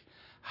flesh.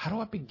 How do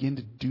I begin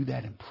to do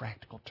that in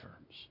practical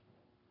terms?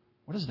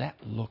 What does that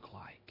look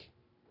like?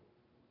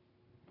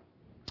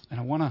 And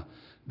I want to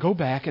go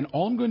back, and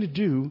all I'm going to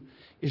do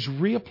is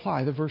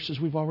reapply the verses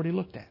we've already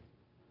looked at.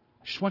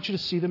 I just want you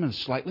to see them in a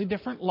slightly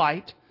different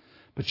light,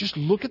 but just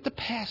look at the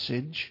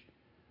passage,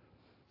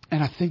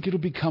 and I think it'll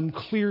become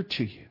clear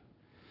to you.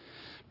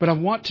 But I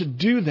want to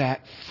do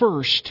that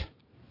first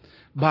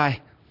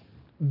by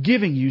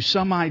giving you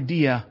some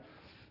idea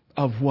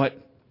of what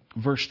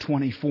verse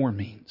 24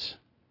 means.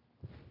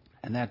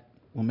 And that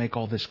will make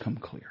all this come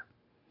clear.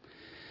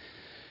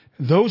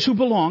 Those who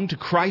belong to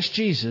Christ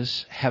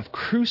Jesus have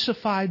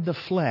crucified the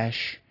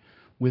flesh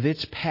with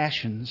its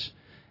passions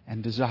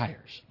and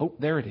desires. Oh,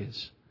 there it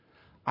is.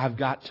 I've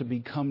got to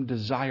become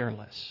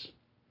desireless.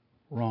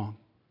 Wrong.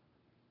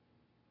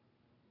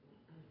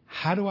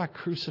 How do I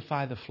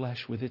crucify the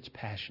flesh with its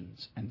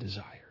passions and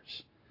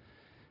desires?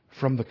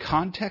 From the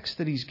context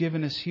that he's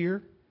given us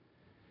here,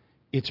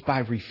 it's by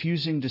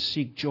refusing to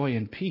seek joy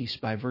and peace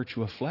by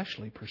virtue of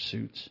fleshly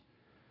pursuits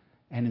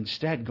and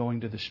instead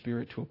going to the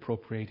Spirit to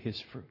appropriate His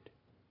fruit.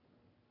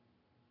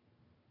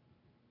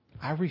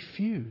 I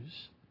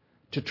refuse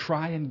to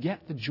try and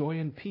get the joy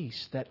and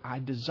peace that I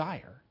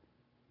desire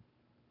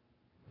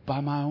by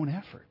my own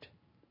effort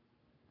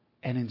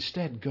and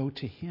instead go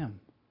to Him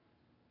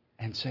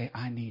and say,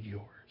 I need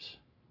yours.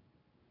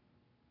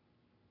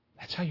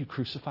 That's how you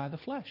crucify the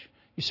flesh.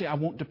 You say, I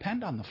won't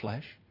depend on the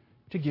flesh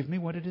to give me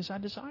what it is I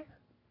desire.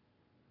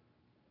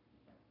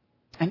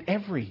 And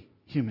every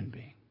human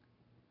being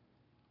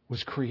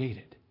was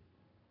created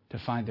to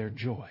find their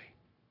joy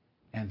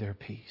and their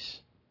peace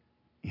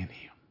in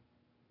Him.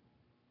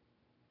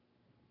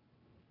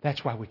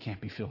 That's why we can't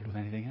be filled with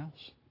anything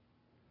else.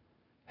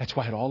 That's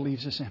why it all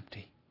leaves us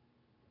empty.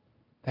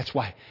 That's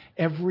why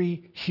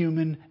every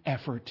human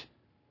effort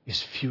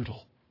is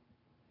futile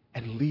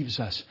and leaves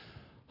us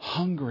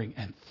hungering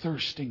and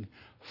thirsting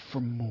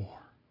for more.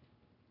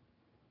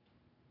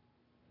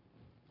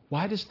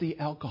 Why does the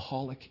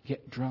alcoholic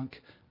get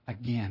drunk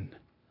again?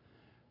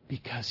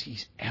 Because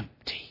he's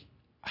empty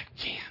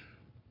again.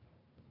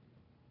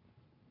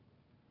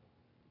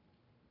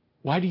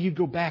 Why do you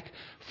go back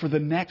for the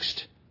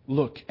next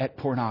look at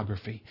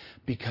pornography?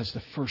 Because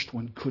the first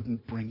one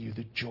couldn't bring you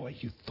the joy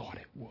you thought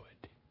it would.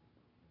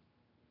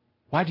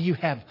 Why do you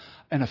have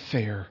an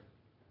affair?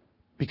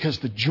 Because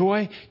the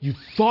joy you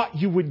thought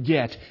you would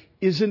get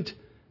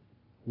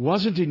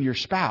wasn't in your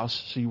spouse,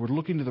 so you were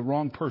looking to the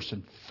wrong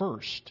person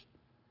first.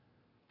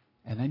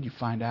 And then you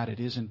find out it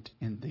isn't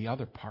in the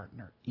other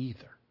partner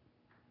either.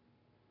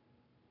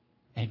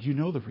 And you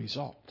know the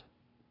result.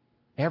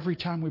 Every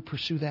time we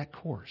pursue that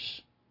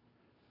course,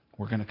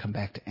 we're going to come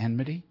back to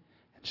enmity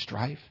and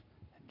strife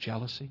and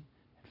jealousy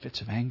and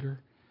fits of anger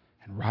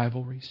and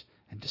rivalries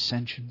and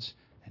dissensions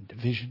and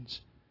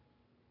divisions.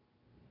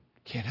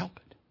 Can't help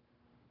it.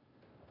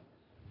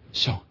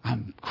 So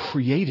I'm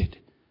created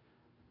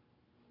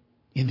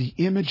in the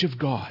image of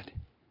God.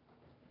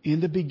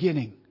 In the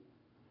beginning,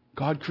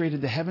 God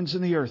created the heavens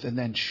and the earth. And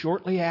then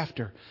shortly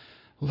after,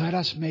 let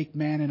us make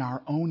man in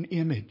our own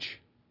image.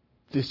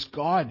 This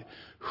God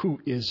who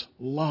is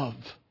love.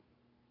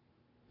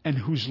 And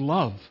whose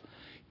love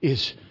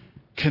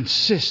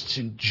consists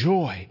in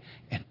joy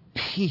and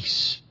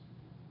peace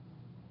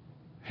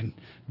and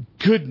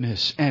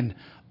goodness and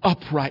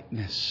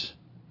uprightness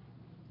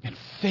and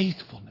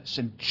faithfulness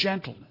and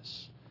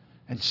gentleness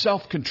and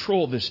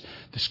self-control. This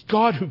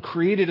God who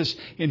created us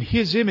in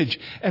His image.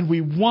 And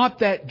we want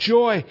that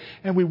joy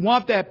and we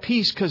want that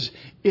peace because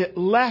it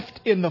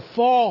left in the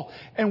fall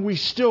and we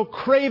still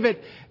crave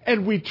it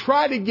and we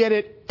try to get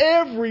it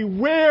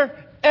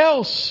everywhere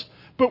else.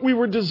 But we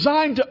were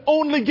designed to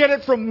only get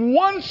it from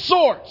one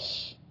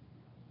source.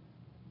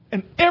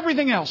 And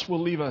everything else will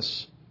leave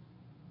us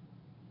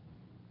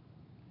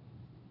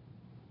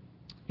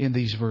in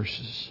these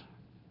verses.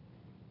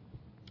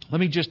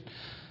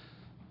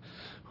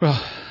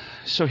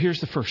 So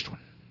here's the first one.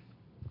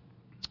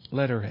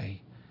 Letter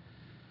A.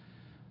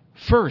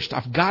 First,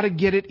 I've got to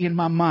get it in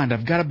my mind.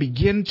 I've got to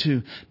begin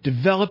to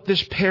develop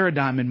this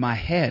paradigm in my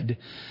head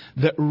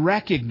that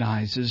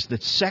recognizes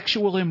that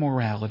sexual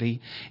immorality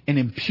and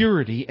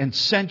impurity and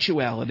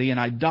sensuality and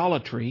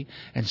idolatry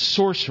and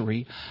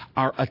sorcery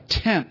are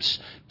attempts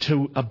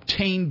to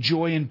obtain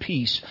joy and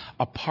peace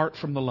apart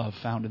from the love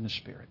found in the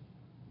Spirit.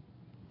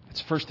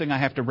 That's the first thing I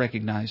have to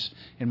recognize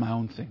in my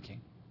own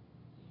thinking.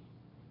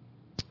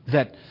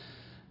 That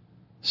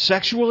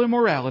sexual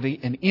immorality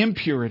and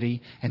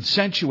impurity and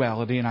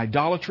sensuality and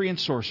idolatry and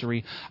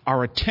sorcery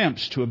are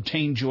attempts to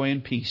obtain joy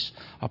and peace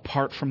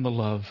apart from the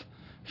love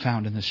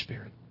found in the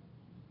Spirit.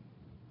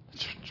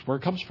 That's where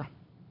it comes from.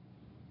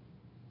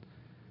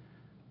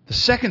 The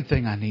second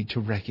thing I need to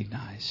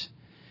recognize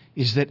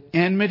is that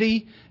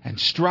enmity and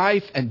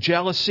strife and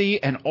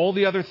jealousy and all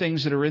the other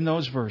things that are in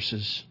those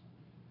verses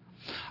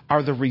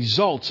are the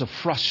results of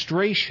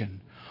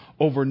frustration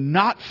over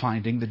not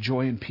finding the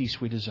joy and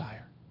peace we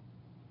desire.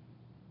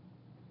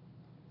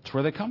 That's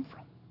where they come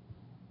from.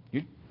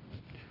 You're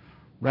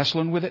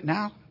wrestling with it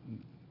now.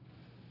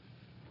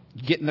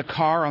 You get in the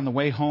car on the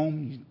way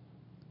home. You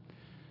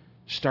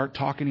start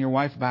talking to your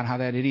wife about how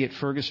that idiot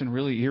Ferguson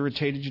really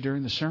irritated you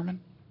during the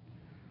sermon.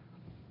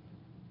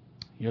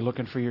 You're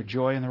looking for your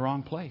joy in the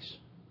wrong place.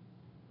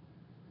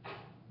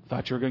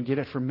 Thought you were going to get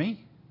it from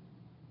me.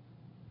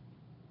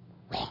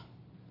 Wrong.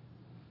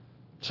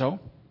 So,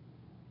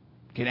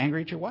 get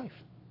angry at your wife.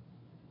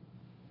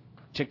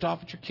 Ticked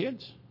off at your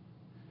kids.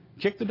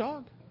 Kick the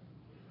dog.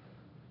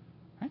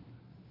 Right?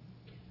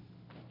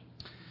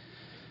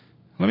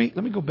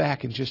 Let me go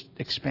back and just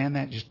expand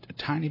that just a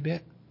tiny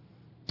bit.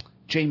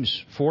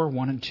 James 4,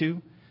 1 and 2.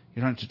 You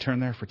don't have to turn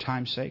there for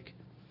time's sake.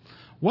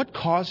 What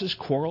causes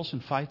quarrels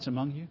and fights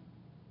among you?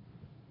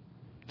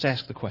 Let's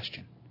ask the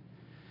question.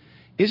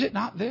 Is it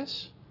not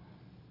this?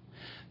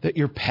 That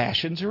your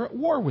passions are at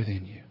war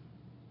within you?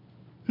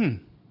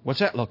 What's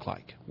that look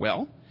like?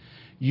 Well,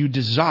 you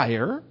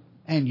desire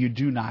and you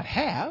do not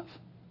have,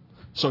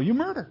 so you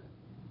murder.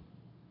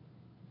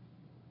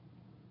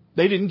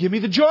 They didn't give me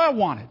the joy I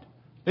wanted.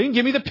 They didn't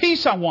give me the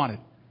peace I wanted.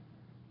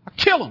 I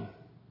kill them.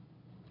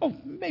 Oh,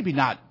 maybe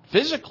not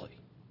physically.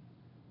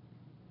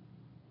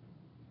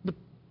 But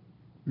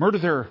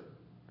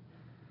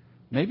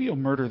maybe you'll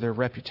murder their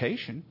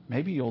reputation.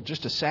 Maybe you'll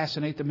just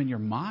assassinate them in your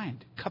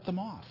mind. Cut them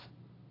off.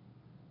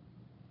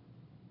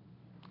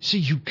 See,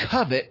 you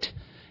covet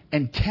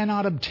and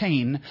cannot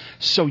obtain,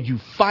 so you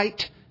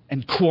fight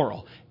and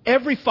quarrel.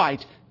 Every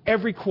fight,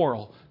 every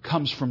quarrel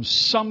comes from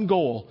some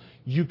goal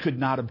you could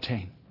not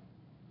obtain.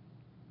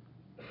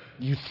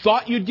 You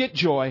thought you'd get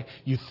joy.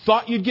 You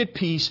thought you'd get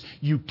peace.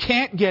 You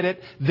can't get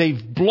it.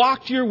 They've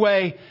blocked your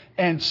way.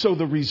 And so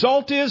the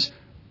result is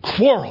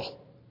quarrel.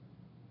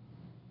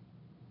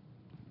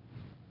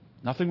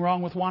 Nothing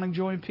wrong with wanting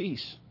joy and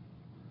peace.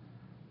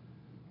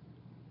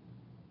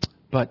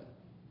 But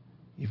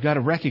you've got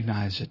to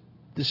recognize that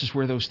this is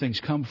where those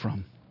things come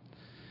from.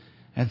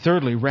 And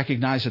thirdly,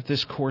 recognize that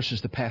this course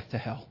is the path to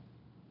hell.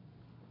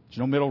 There's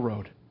no middle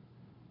road.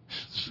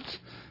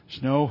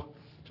 There's no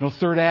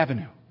third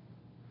avenue.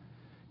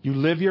 You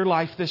live your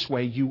life this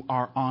way, you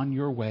are on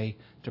your way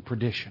to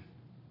perdition.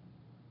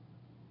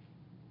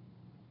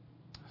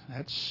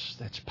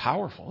 That's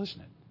powerful, isn't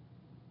it?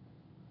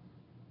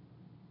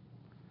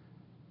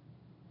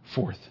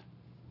 Fourth,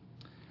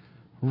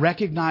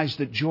 recognize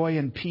that joy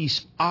and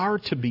peace are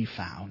to be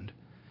found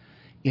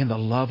in the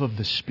love of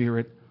the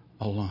Spirit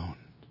alone.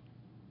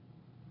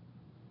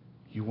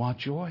 You want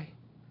joy?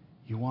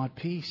 You want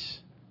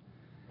peace?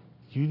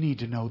 You need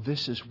to know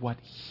this is what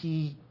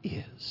He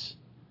is.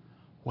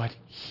 What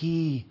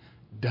He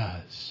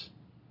does.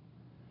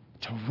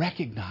 To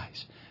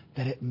recognize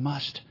that it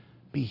must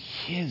be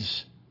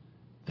His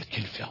that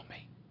can fill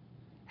me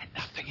and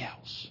nothing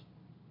else.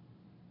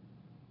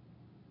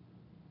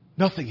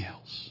 Nothing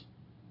else.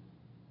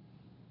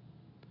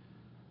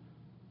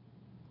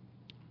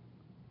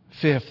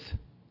 Fifth,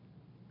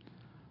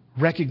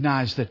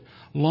 recognize that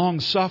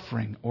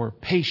long-suffering or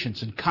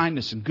patience and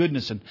kindness and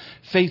goodness and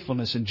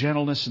faithfulness and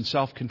gentleness and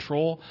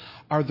self-control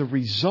are the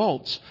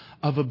results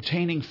of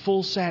obtaining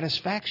full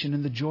satisfaction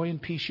in the joy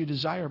and peace you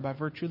desire by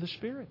virtue of the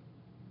Spirit.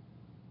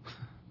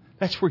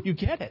 That's where you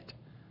get it.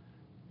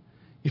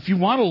 If you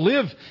want to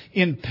live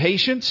in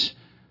patience,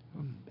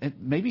 and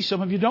maybe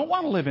some of you don't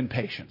want to live in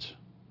patience.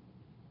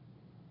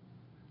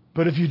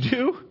 But if you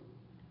do,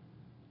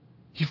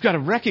 you've got to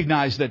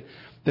recognize that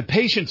the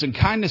patience and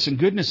kindness and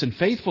goodness and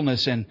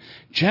faithfulness and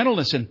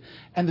gentleness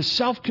and the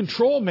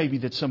self-control maybe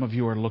that some of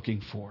you are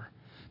looking for,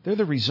 they're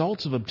the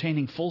results of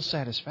obtaining full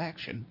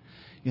satisfaction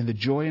in the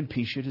joy and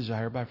peace you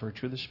desire by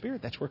virtue of the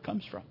Spirit. That's where it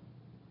comes from.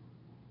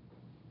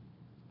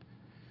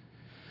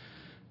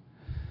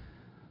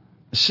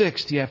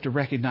 Sixth, you have to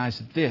recognize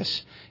that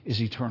this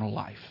is eternal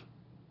life.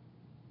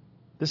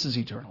 This is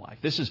eternal life.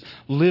 This is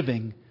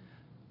living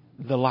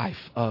the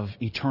life of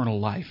eternal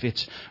life.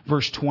 It's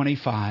verse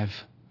 25.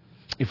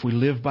 If we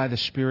live by the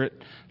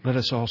Spirit, let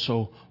us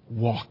also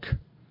walk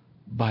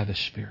by the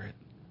Spirit.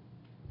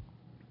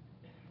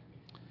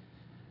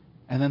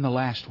 And then the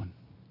last one.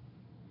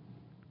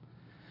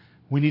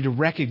 We need to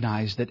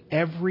recognize that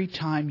every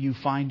time you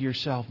find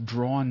yourself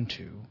drawn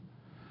to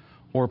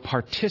or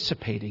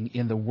participating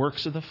in the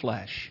works of the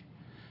flesh,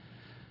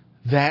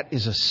 that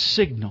is a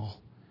signal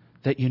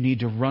that you need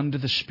to run to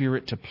the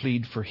Spirit to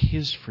plead for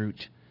His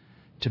fruit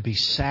to be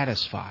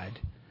satisfied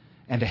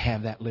and to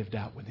have that lived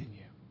out within you.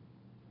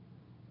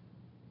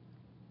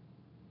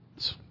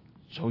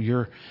 So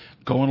you're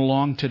going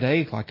along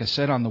today, like I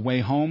said, on the way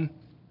home,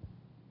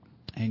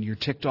 and you're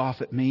ticked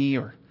off at me,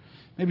 or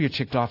maybe you're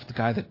ticked off at the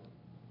guy that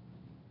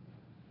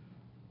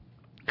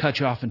cut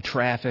you off in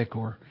traffic,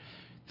 or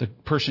the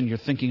person you're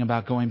thinking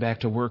about going back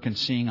to work and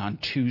seeing on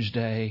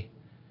Tuesday,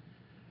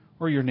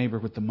 or your neighbor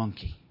with the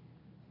monkey.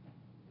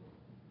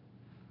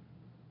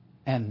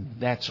 And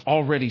that's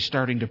already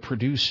starting to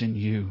produce in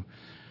you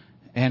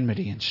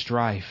enmity and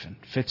strife and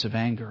fits of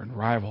anger and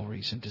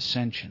rivalries and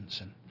dissensions.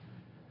 And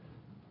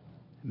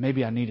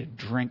maybe I need a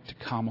drink to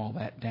calm all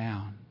that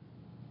down.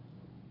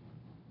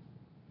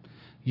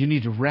 You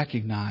need to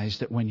recognize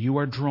that when you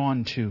are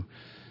drawn to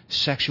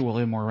sexual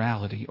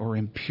immorality or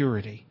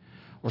impurity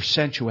or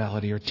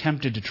sensuality or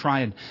tempted to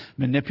try and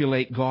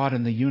manipulate God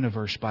and the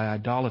universe by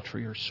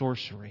idolatry or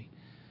sorcery,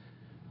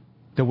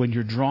 that when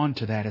you're drawn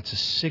to that, it's a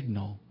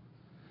signal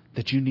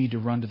that you need to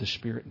run to the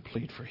Spirit and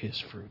plead for His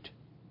fruit.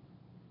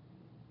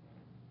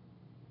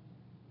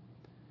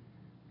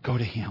 Go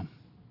to Him.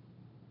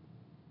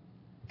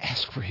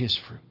 Ask for His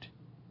fruit.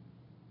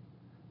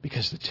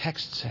 Because the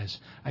text says,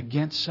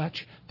 against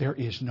such there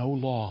is no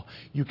law.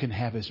 You can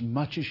have as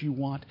much as you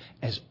want,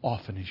 as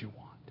often as you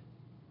want.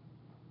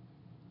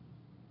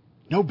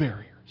 No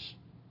barriers.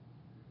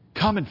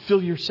 Come and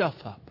fill yourself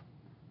up.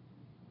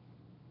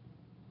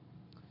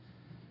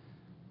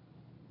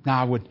 Now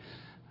I would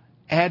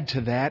add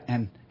to that,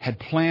 and had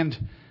planned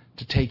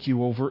to take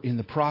you over in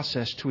the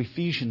process to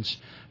Ephesians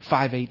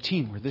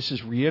 5:18, where this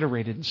is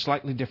reiterated in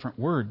slightly different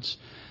words.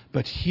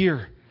 But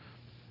here,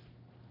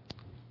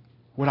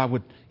 what I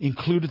would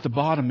include at the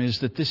bottom is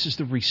that this is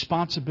the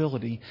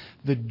responsibility,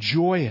 the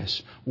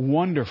joyous,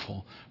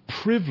 wonderful,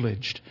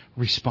 privileged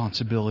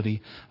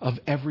responsibility of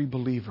every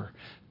believer.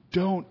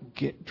 Don't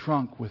get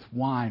drunk with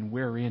wine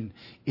wherein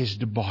is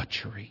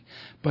debauchery,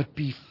 but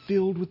be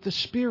filled with the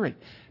Spirit.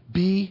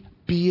 Be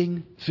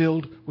being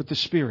filled with the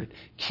Spirit.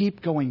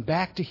 Keep going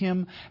back to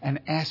Him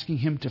and asking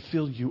Him to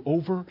fill you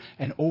over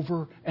and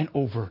over and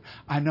over.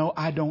 I know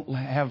I don't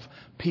have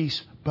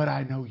peace, but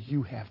I know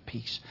you have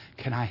peace.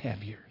 Can I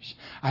have yours?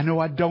 I know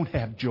I don't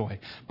have joy,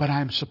 but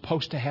I'm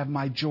supposed to have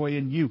my joy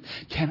in you.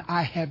 Can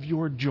I have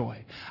your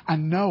joy? I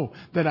know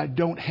that I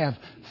don't have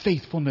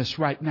faithfulness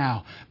right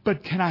now,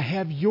 but can I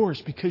have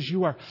yours because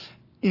you are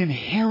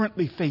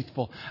inherently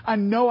faithful? I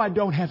know I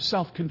don't have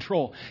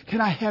self-control.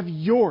 Can I have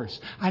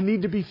yours? I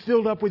need to be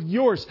filled up with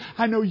yours.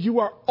 I know you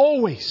are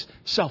always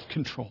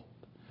self-controlled.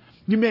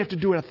 You may have to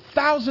do it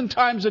 1,000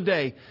 times a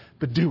day,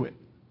 but do it.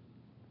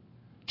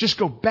 Just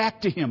go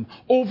back to Him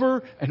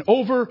over and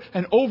over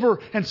and over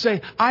and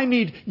say, I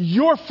need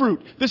your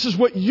fruit. This is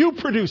what you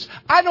produce.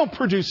 I don't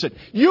produce it.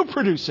 You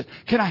produce it.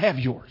 Can I have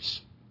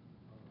yours?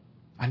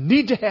 I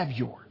need to have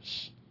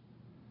yours.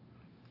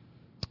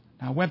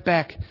 Now, I went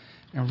back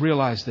and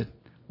realized that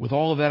with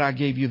all of that I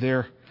gave you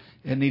there,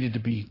 it needed to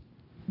be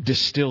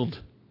distilled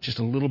just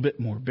a little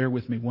bit more. Bear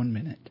with me 1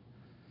 minute.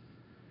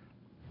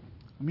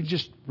 Let me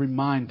just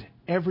remind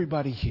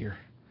everybody here,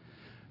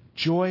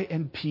 joy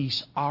and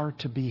peace are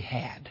to be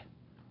had.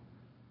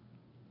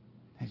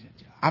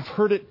 I've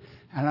heard it,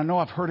 and I know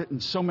I've heard it in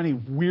so many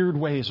weird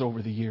ways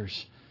over the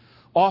years.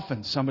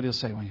 Often somebody will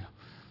say, well,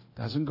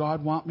 doesn't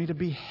God want me to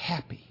be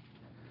happy?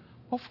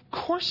 Well, of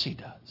course He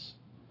does.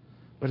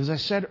 But as I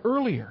said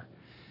earlier,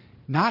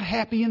 not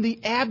happy in the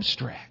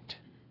abstract.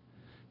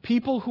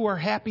 People who are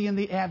happy in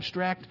the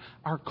abstract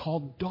are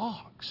called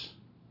dogs.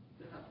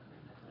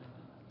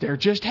 They're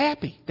just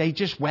happy. They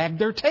just wag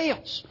their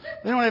tails.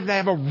 They don't have to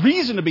have a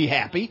reason to be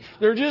happy.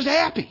 They're just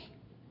happy.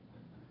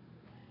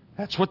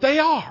 That's what they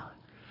are.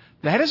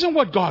 That isn't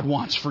what God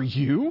wants for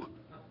you.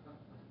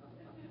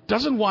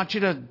 Doesn't want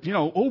you to,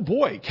 oh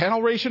boy,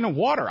 cattle ration and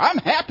water. I'm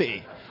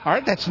happy. All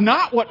right, that's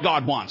not what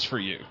God wants for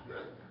you.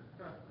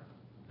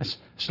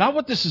 It's not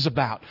what this is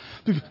about.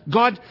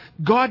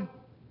 God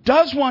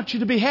does want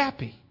you to be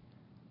happy.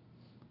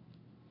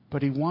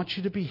 But He wants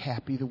you to be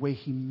happy the way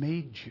He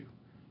made you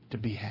to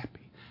be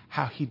happy.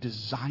 How He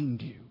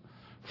designed you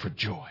for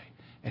joy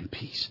and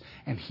peace.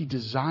 And He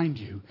designed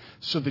you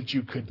so that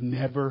you could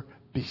never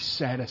be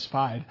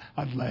satisfied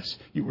unless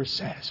you were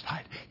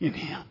satisfied in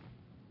Him.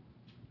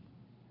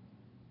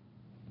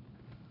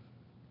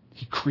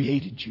 He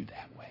created you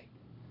that way.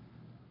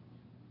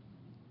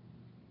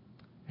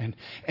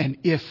 And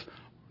if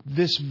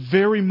this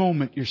very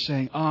moment you're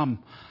saying, I'm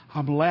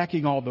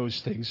lacking all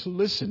those things,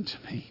 listen to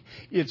me.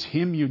 It's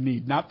Him you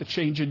need, not the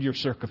change in your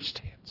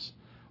circumstance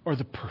or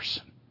the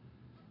person.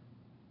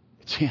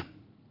 It's Him.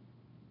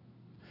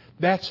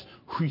 That's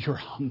who you're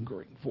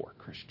hungering for,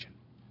 Christian.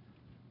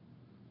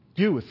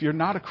 You, if you're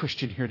not a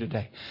Christian here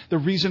today, the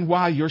reason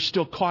why you're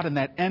still caught in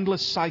that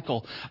endless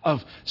cycle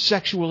of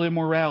sexual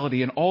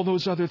immorality and all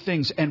those other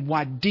things, and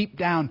why deep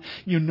down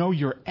you know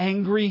you're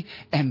angry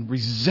and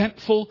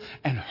resentful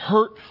and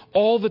hurt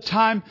all the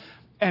time,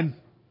 and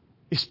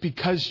it's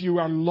because you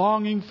are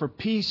longing for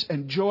peace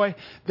and joy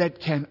that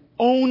can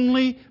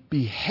only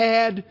be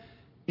had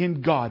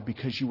in God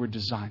because you were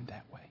designed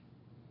that way.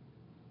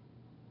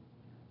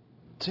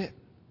 That's it.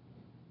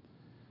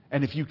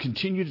 And if you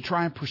continue to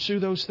try and pursue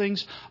those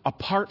things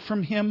apart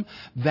from Him,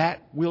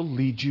 that will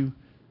lead you,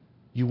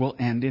 you will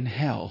end in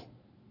hell.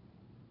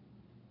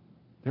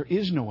 There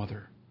is no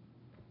other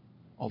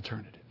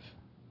alternative.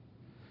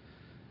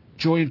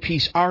 Joy and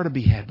peace are to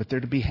be had, but they're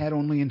to be had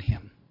only in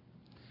Him.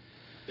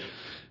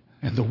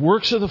 And the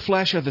works of the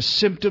flesh are the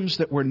symptoms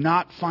that we're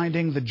not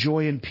finding the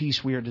joy and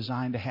peace we are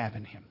designed to have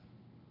in Him.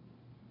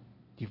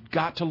 You've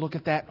got to look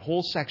at that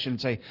whole section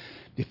and say,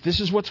 if this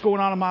is what's going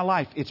on in my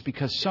life, it's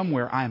because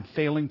somewhere I am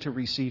failing to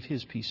receive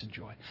His peace and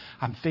joy.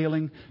 I'm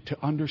failing to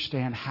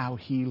understand how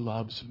He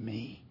loves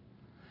me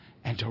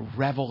and to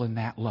revel in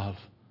that love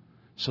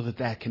so that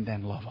that can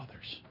then love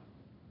others.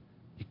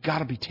 You've got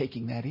to be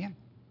taking that in.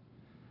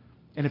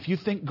 And if you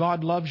think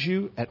God loves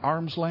you at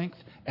arm's length,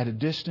 at a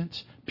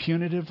distance,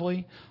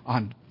 punitively,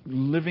 on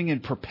living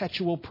in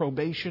perpetual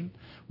probation,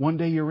 one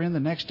day you're in, the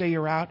next day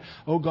you're out,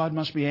 oh, God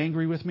must be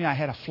angry with me, I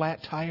had a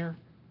flat tire.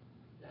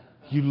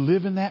 You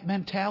live in that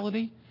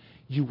mentality,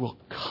 you will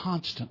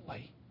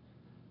constantly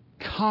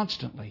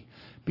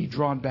be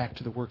drawn back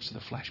to the works of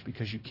the flesh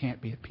because you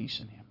can't be at peace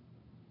in Him.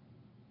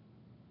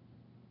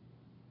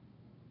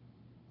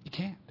 You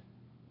can't.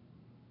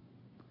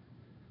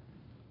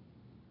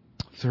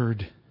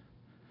 Third,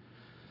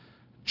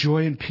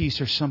 joy and peace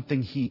are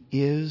something He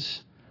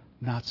is,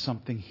 not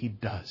something He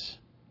does.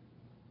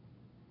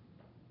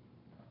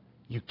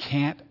 You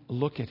can't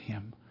look at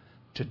Him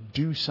to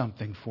do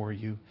something for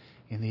you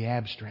in the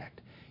abstract.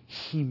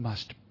 He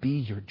must be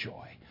your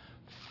joy.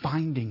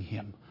 Finding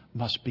Him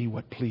must be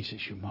what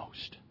pleases you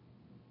most.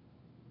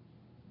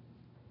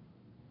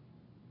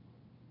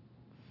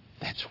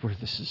 That's where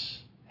this is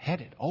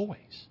headed,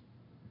 always.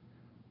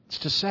 It's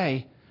to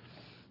say,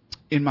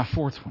 in my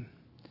fourth one,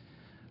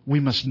 we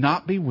must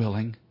not be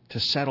willing to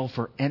settle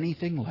for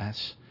anything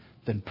less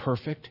than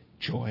perfect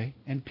joy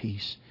and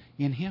peace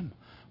in Him.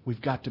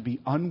 We've got to be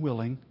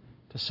unwilling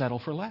to settle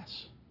for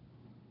less.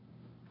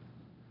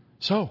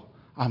 So,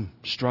 I'm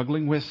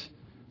struggling with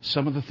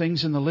some of the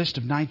things in the list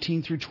of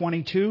 19 through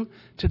 22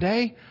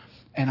 today,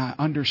 and I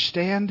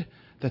understand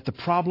that the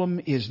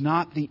problem is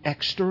not the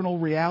external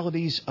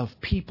realities of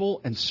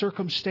people and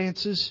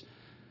circumstances,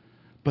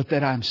 but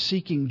that I'm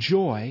seeking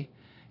joy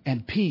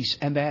and peace,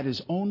 and that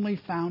is only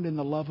found in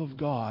the love of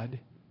God.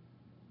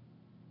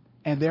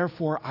 And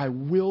therefore, I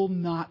will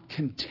not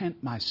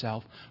content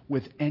myself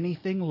with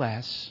anything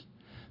less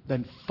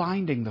than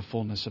finding the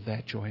fullness of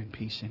that joy and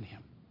peace in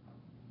Him.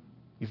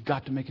 You've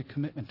got to make a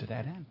commitment to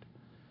that end.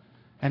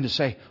 And to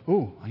say,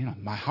 oh,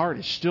 my heart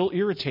is still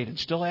irritated,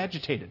 still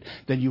agitated.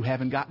 Then you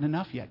haven't gotten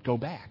enough yet. Go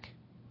back.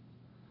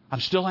 I'm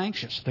still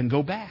anxious. Then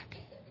go back.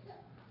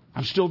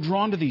 I'm still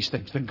drawn to these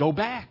things. Then go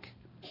back.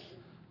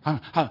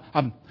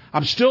 I'm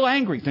still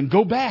angry. Then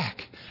go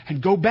back. And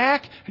go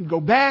back, and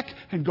go back,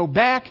 and go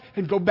back,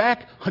 and go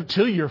back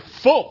until you're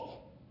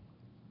full.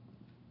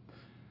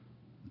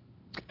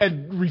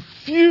 And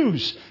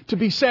refuse to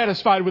be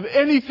satisfied with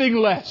anything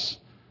less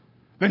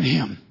than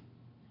Him.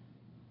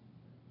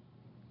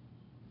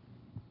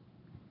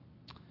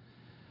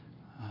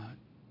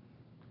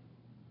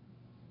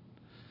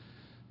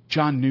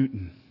 John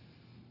Newton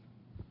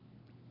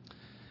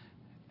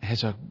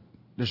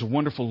there's a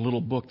wonderful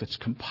little book that's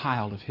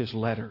compiled of his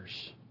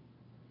letters.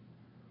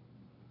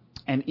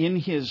 And in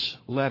his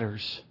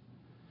letters,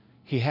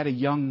 he had a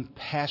young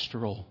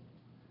pastoral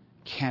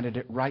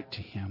candidate write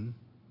to him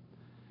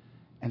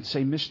and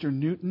say, Mr.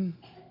 Newton,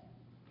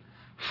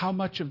 how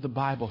much of the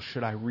Bible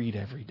should I read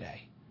every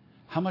day?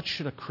 How much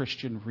should a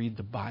Christian read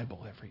the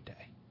Bible every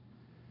day?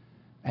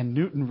 And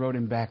Newton wrote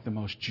him back the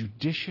most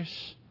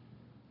judicious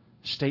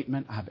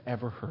statement I've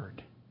ever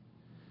heard.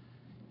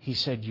 He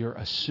said, you're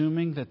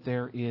assuming that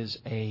there is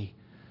a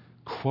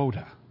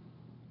quota.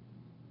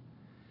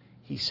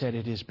 He said,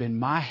 it has been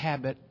my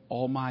habit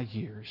all my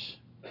years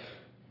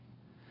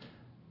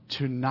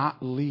to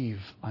not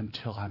leave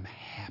until I'm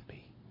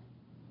happy.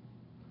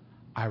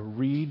 I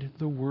read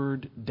the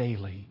Word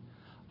daily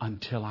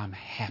until I'm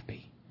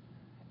happy.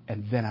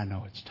 And then I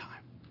know it's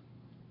time.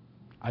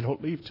 I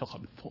don't leave till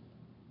I'm full.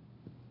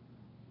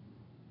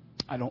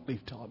 I don't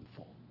leave till I'm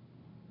full.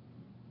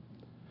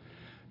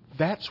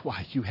 That's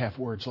why you have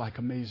words like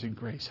Amazing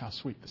Grace, how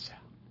sweet the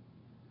sound.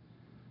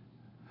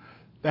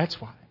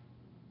 That's why.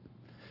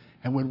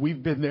 And when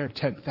we've been there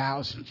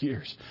 10,000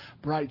 years,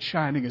 bright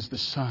shining as the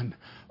sun,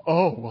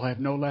 we'll have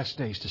no less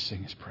days to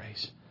sing His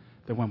praise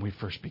than when we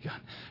first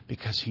begun.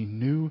 Because He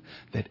knew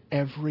that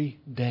every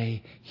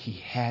day He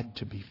had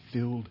to be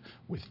filled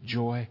with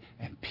joy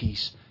and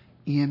peace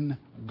in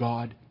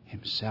God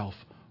Himself,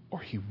 or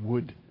He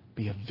would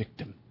be a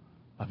victim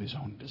of His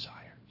own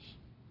desires.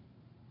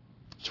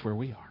 It's where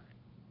we are.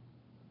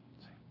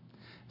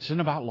 This isn't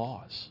about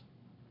laws.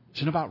 This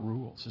isn't about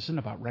rules. This isn't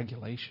about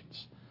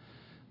regulations.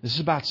 This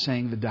is about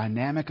saying the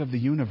dynamic of the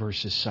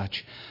universe is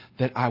such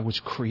that I was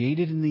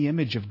created in the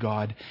image of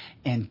God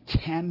and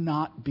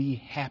cannot be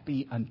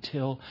happy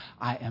until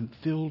I am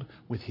filled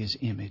with His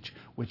image,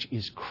 which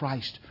is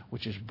Christ,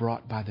 which is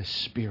brought by the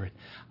Spirit.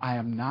 I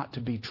am not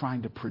to be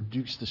trying to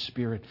produce the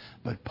Spirit,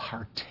 but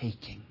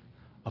partaking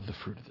of the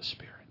fruit of the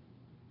Spirit.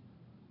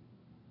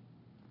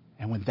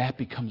 And when that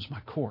becomes my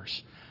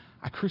course,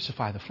 I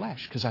crucify the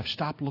flesh because I've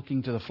stopped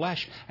looking to the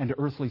flesh and to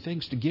earthly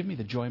things to give me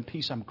the joy and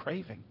peace I'm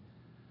craving.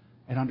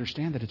 And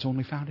understand that it's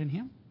only found in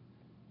Him.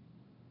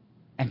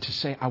 And to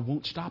say, I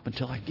won't stop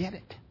until I get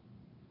it.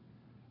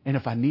 And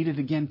if I need it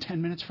again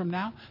 10 minutes from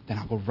now, then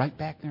I'll go right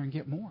back there and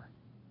get more.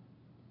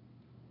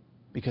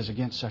 Because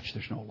against such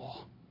there's no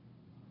law.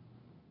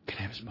 You can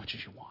have as much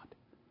as you want.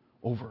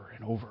 Over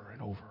and over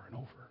and over and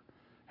over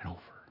and over.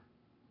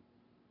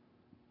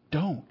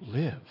 Don't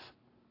live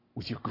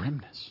with your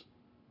grimness.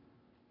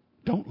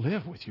 Don't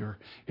live with your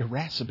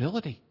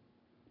irascibility.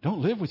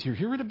 Don't live with your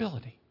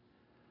irritability.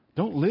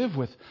 Don't live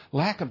with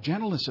lack of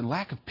gentleness and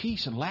lack of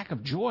peace and lack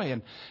of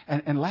joy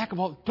and lack of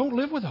all. Don't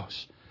live with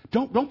those.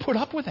 Don't put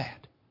up with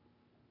that.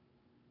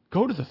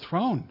 Go to the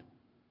throne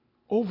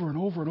over and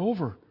over and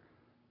over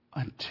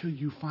until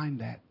you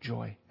find that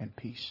joy and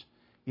peace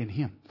in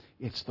Him.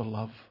 It's the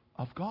love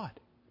of God.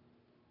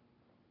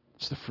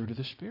 It's the fruit of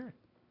the Spirit.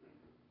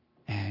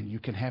 And you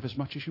can have as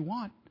much as you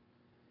want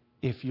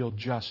if you'll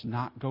just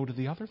not go to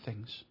the other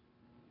things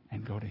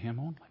and go to Him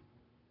only.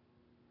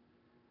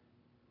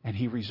 And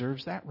He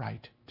reserves that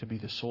right to be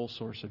the sole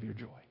source of your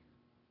joy.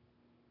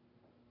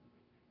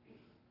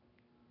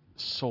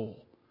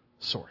 Sole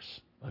source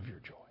of your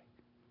joy.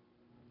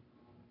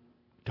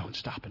 Don't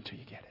stop until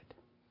you get it.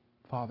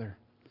 Father,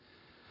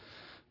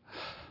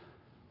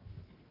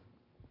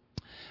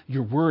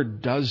 your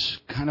Word does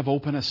kind of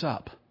open us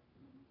up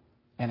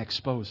and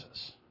expose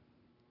us.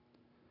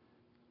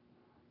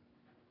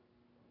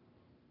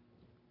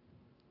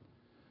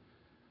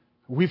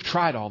 We've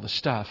tried all the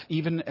stuff,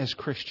 even as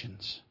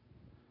Christians.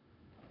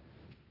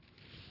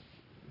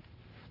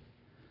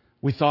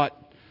 We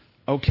thought,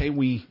 okay,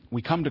 we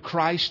come to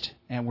Christ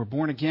and we're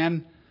born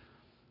again,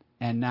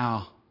 and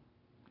now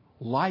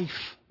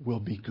life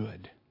will be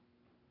good.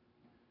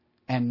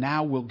 And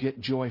now we'll get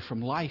joy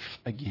from life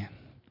again.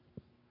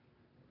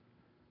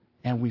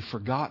 And we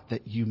forgot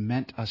that you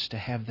meant us to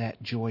have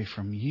that joy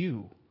from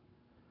you.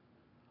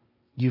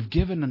 You've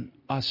given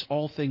us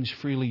all things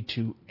freely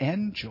to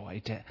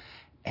enjoy, to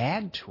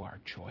add to our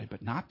joy,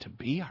 but not to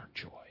be our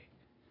joy.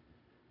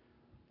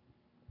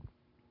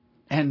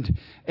 And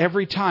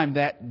every time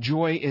that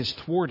joy is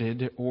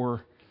thwarted,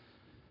 or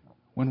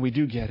when we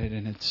do get it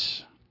and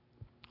it's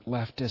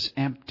left us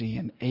empty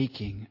and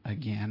aching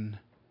again,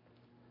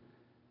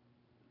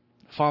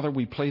 Father,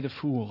 we play the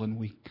fool and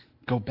we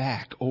go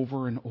back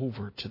over and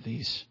over to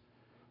these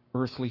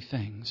earthly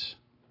things.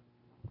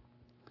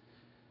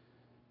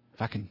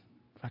 If I can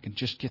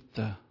just get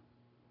the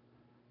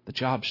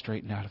job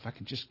straightened out, if I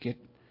can just get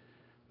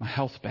my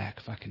health back,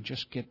 if I can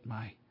just get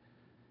my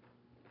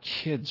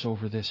kids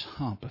over this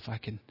hump, if I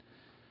can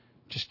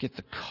just get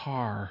the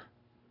car,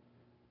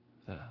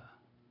 the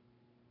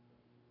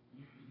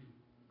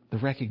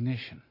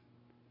recognition,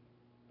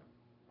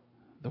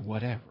 the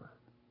whatever.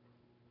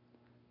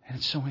 And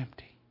it's so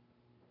empty.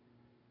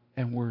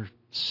 And we're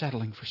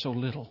settling for so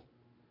little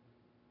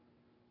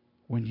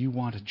when you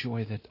want a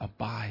joy that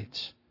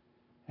abides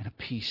and a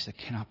peace that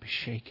cannot be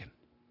shaken,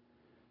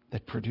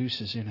 that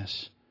produces in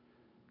us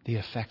the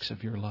effects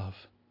of your love.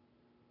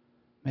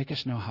 Make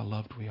us know how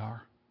loved we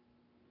are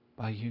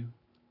by you.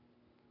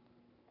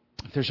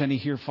 If there's any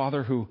here,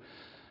 Father, who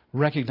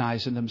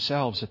recognize in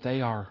themselves that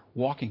they are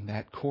walking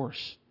that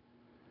course,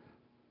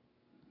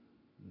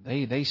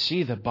 they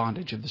see the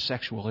bondage of the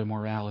sexual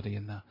immorality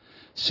and the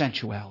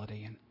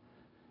sensuality,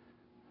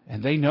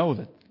 and they know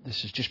that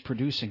this is just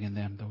producing in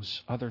them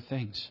those other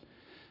things.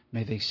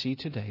 May they see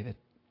today that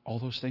all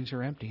those things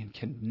are empty and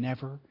can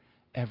never,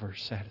 ever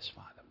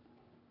satisfy them.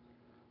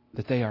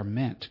 That they are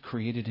meant,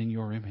 created in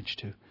your image,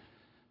 to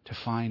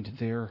find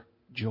their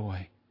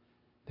joy,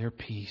 their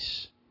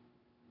peace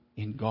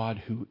in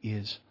God who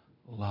is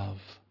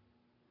love.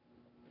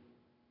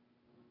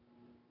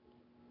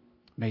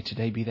 May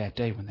today be that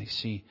day when they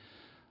see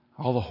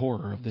all the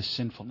horror of this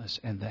sinfulness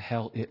and the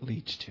hell it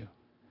leads to,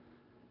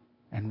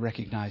 and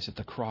recognize that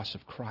the cross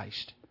of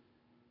Christ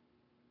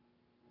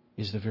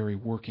is the very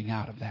working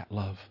out of that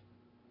love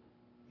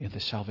in the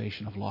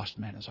salvation of lost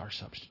men as our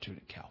substitute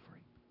at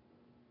Calvary.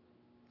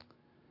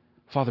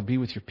 Father, be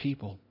with your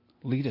people.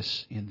 Lead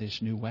us in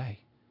this new way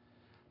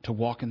to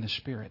walk in the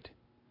Spirit,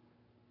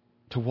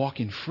 to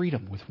walk in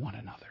freedom with one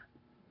another.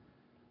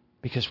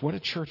 Because what a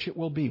church it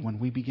will be when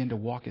we begin to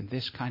walk in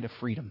this kind of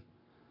freedom,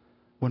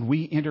 when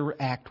we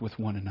interact with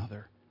one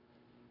another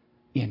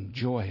in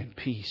joy and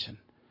peace and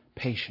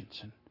patience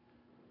and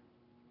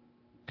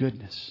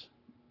goodness,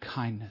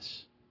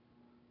 kindness,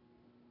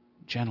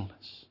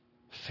 gentleness,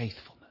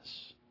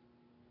 faithfulness,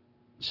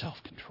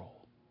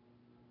 self-control.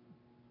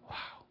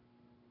 Wow.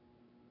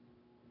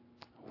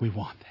 We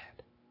want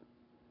that.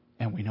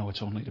 And we know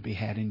it's only to be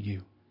had in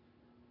you.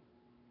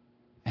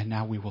 And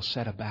now we will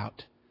set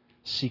about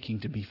seeking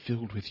to be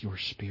filled with your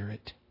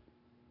Spirit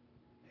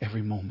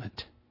every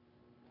moment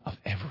of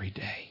every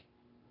day,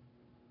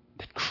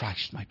 that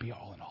Christ might be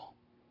all in all.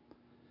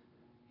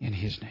 In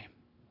His name,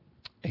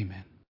 amen.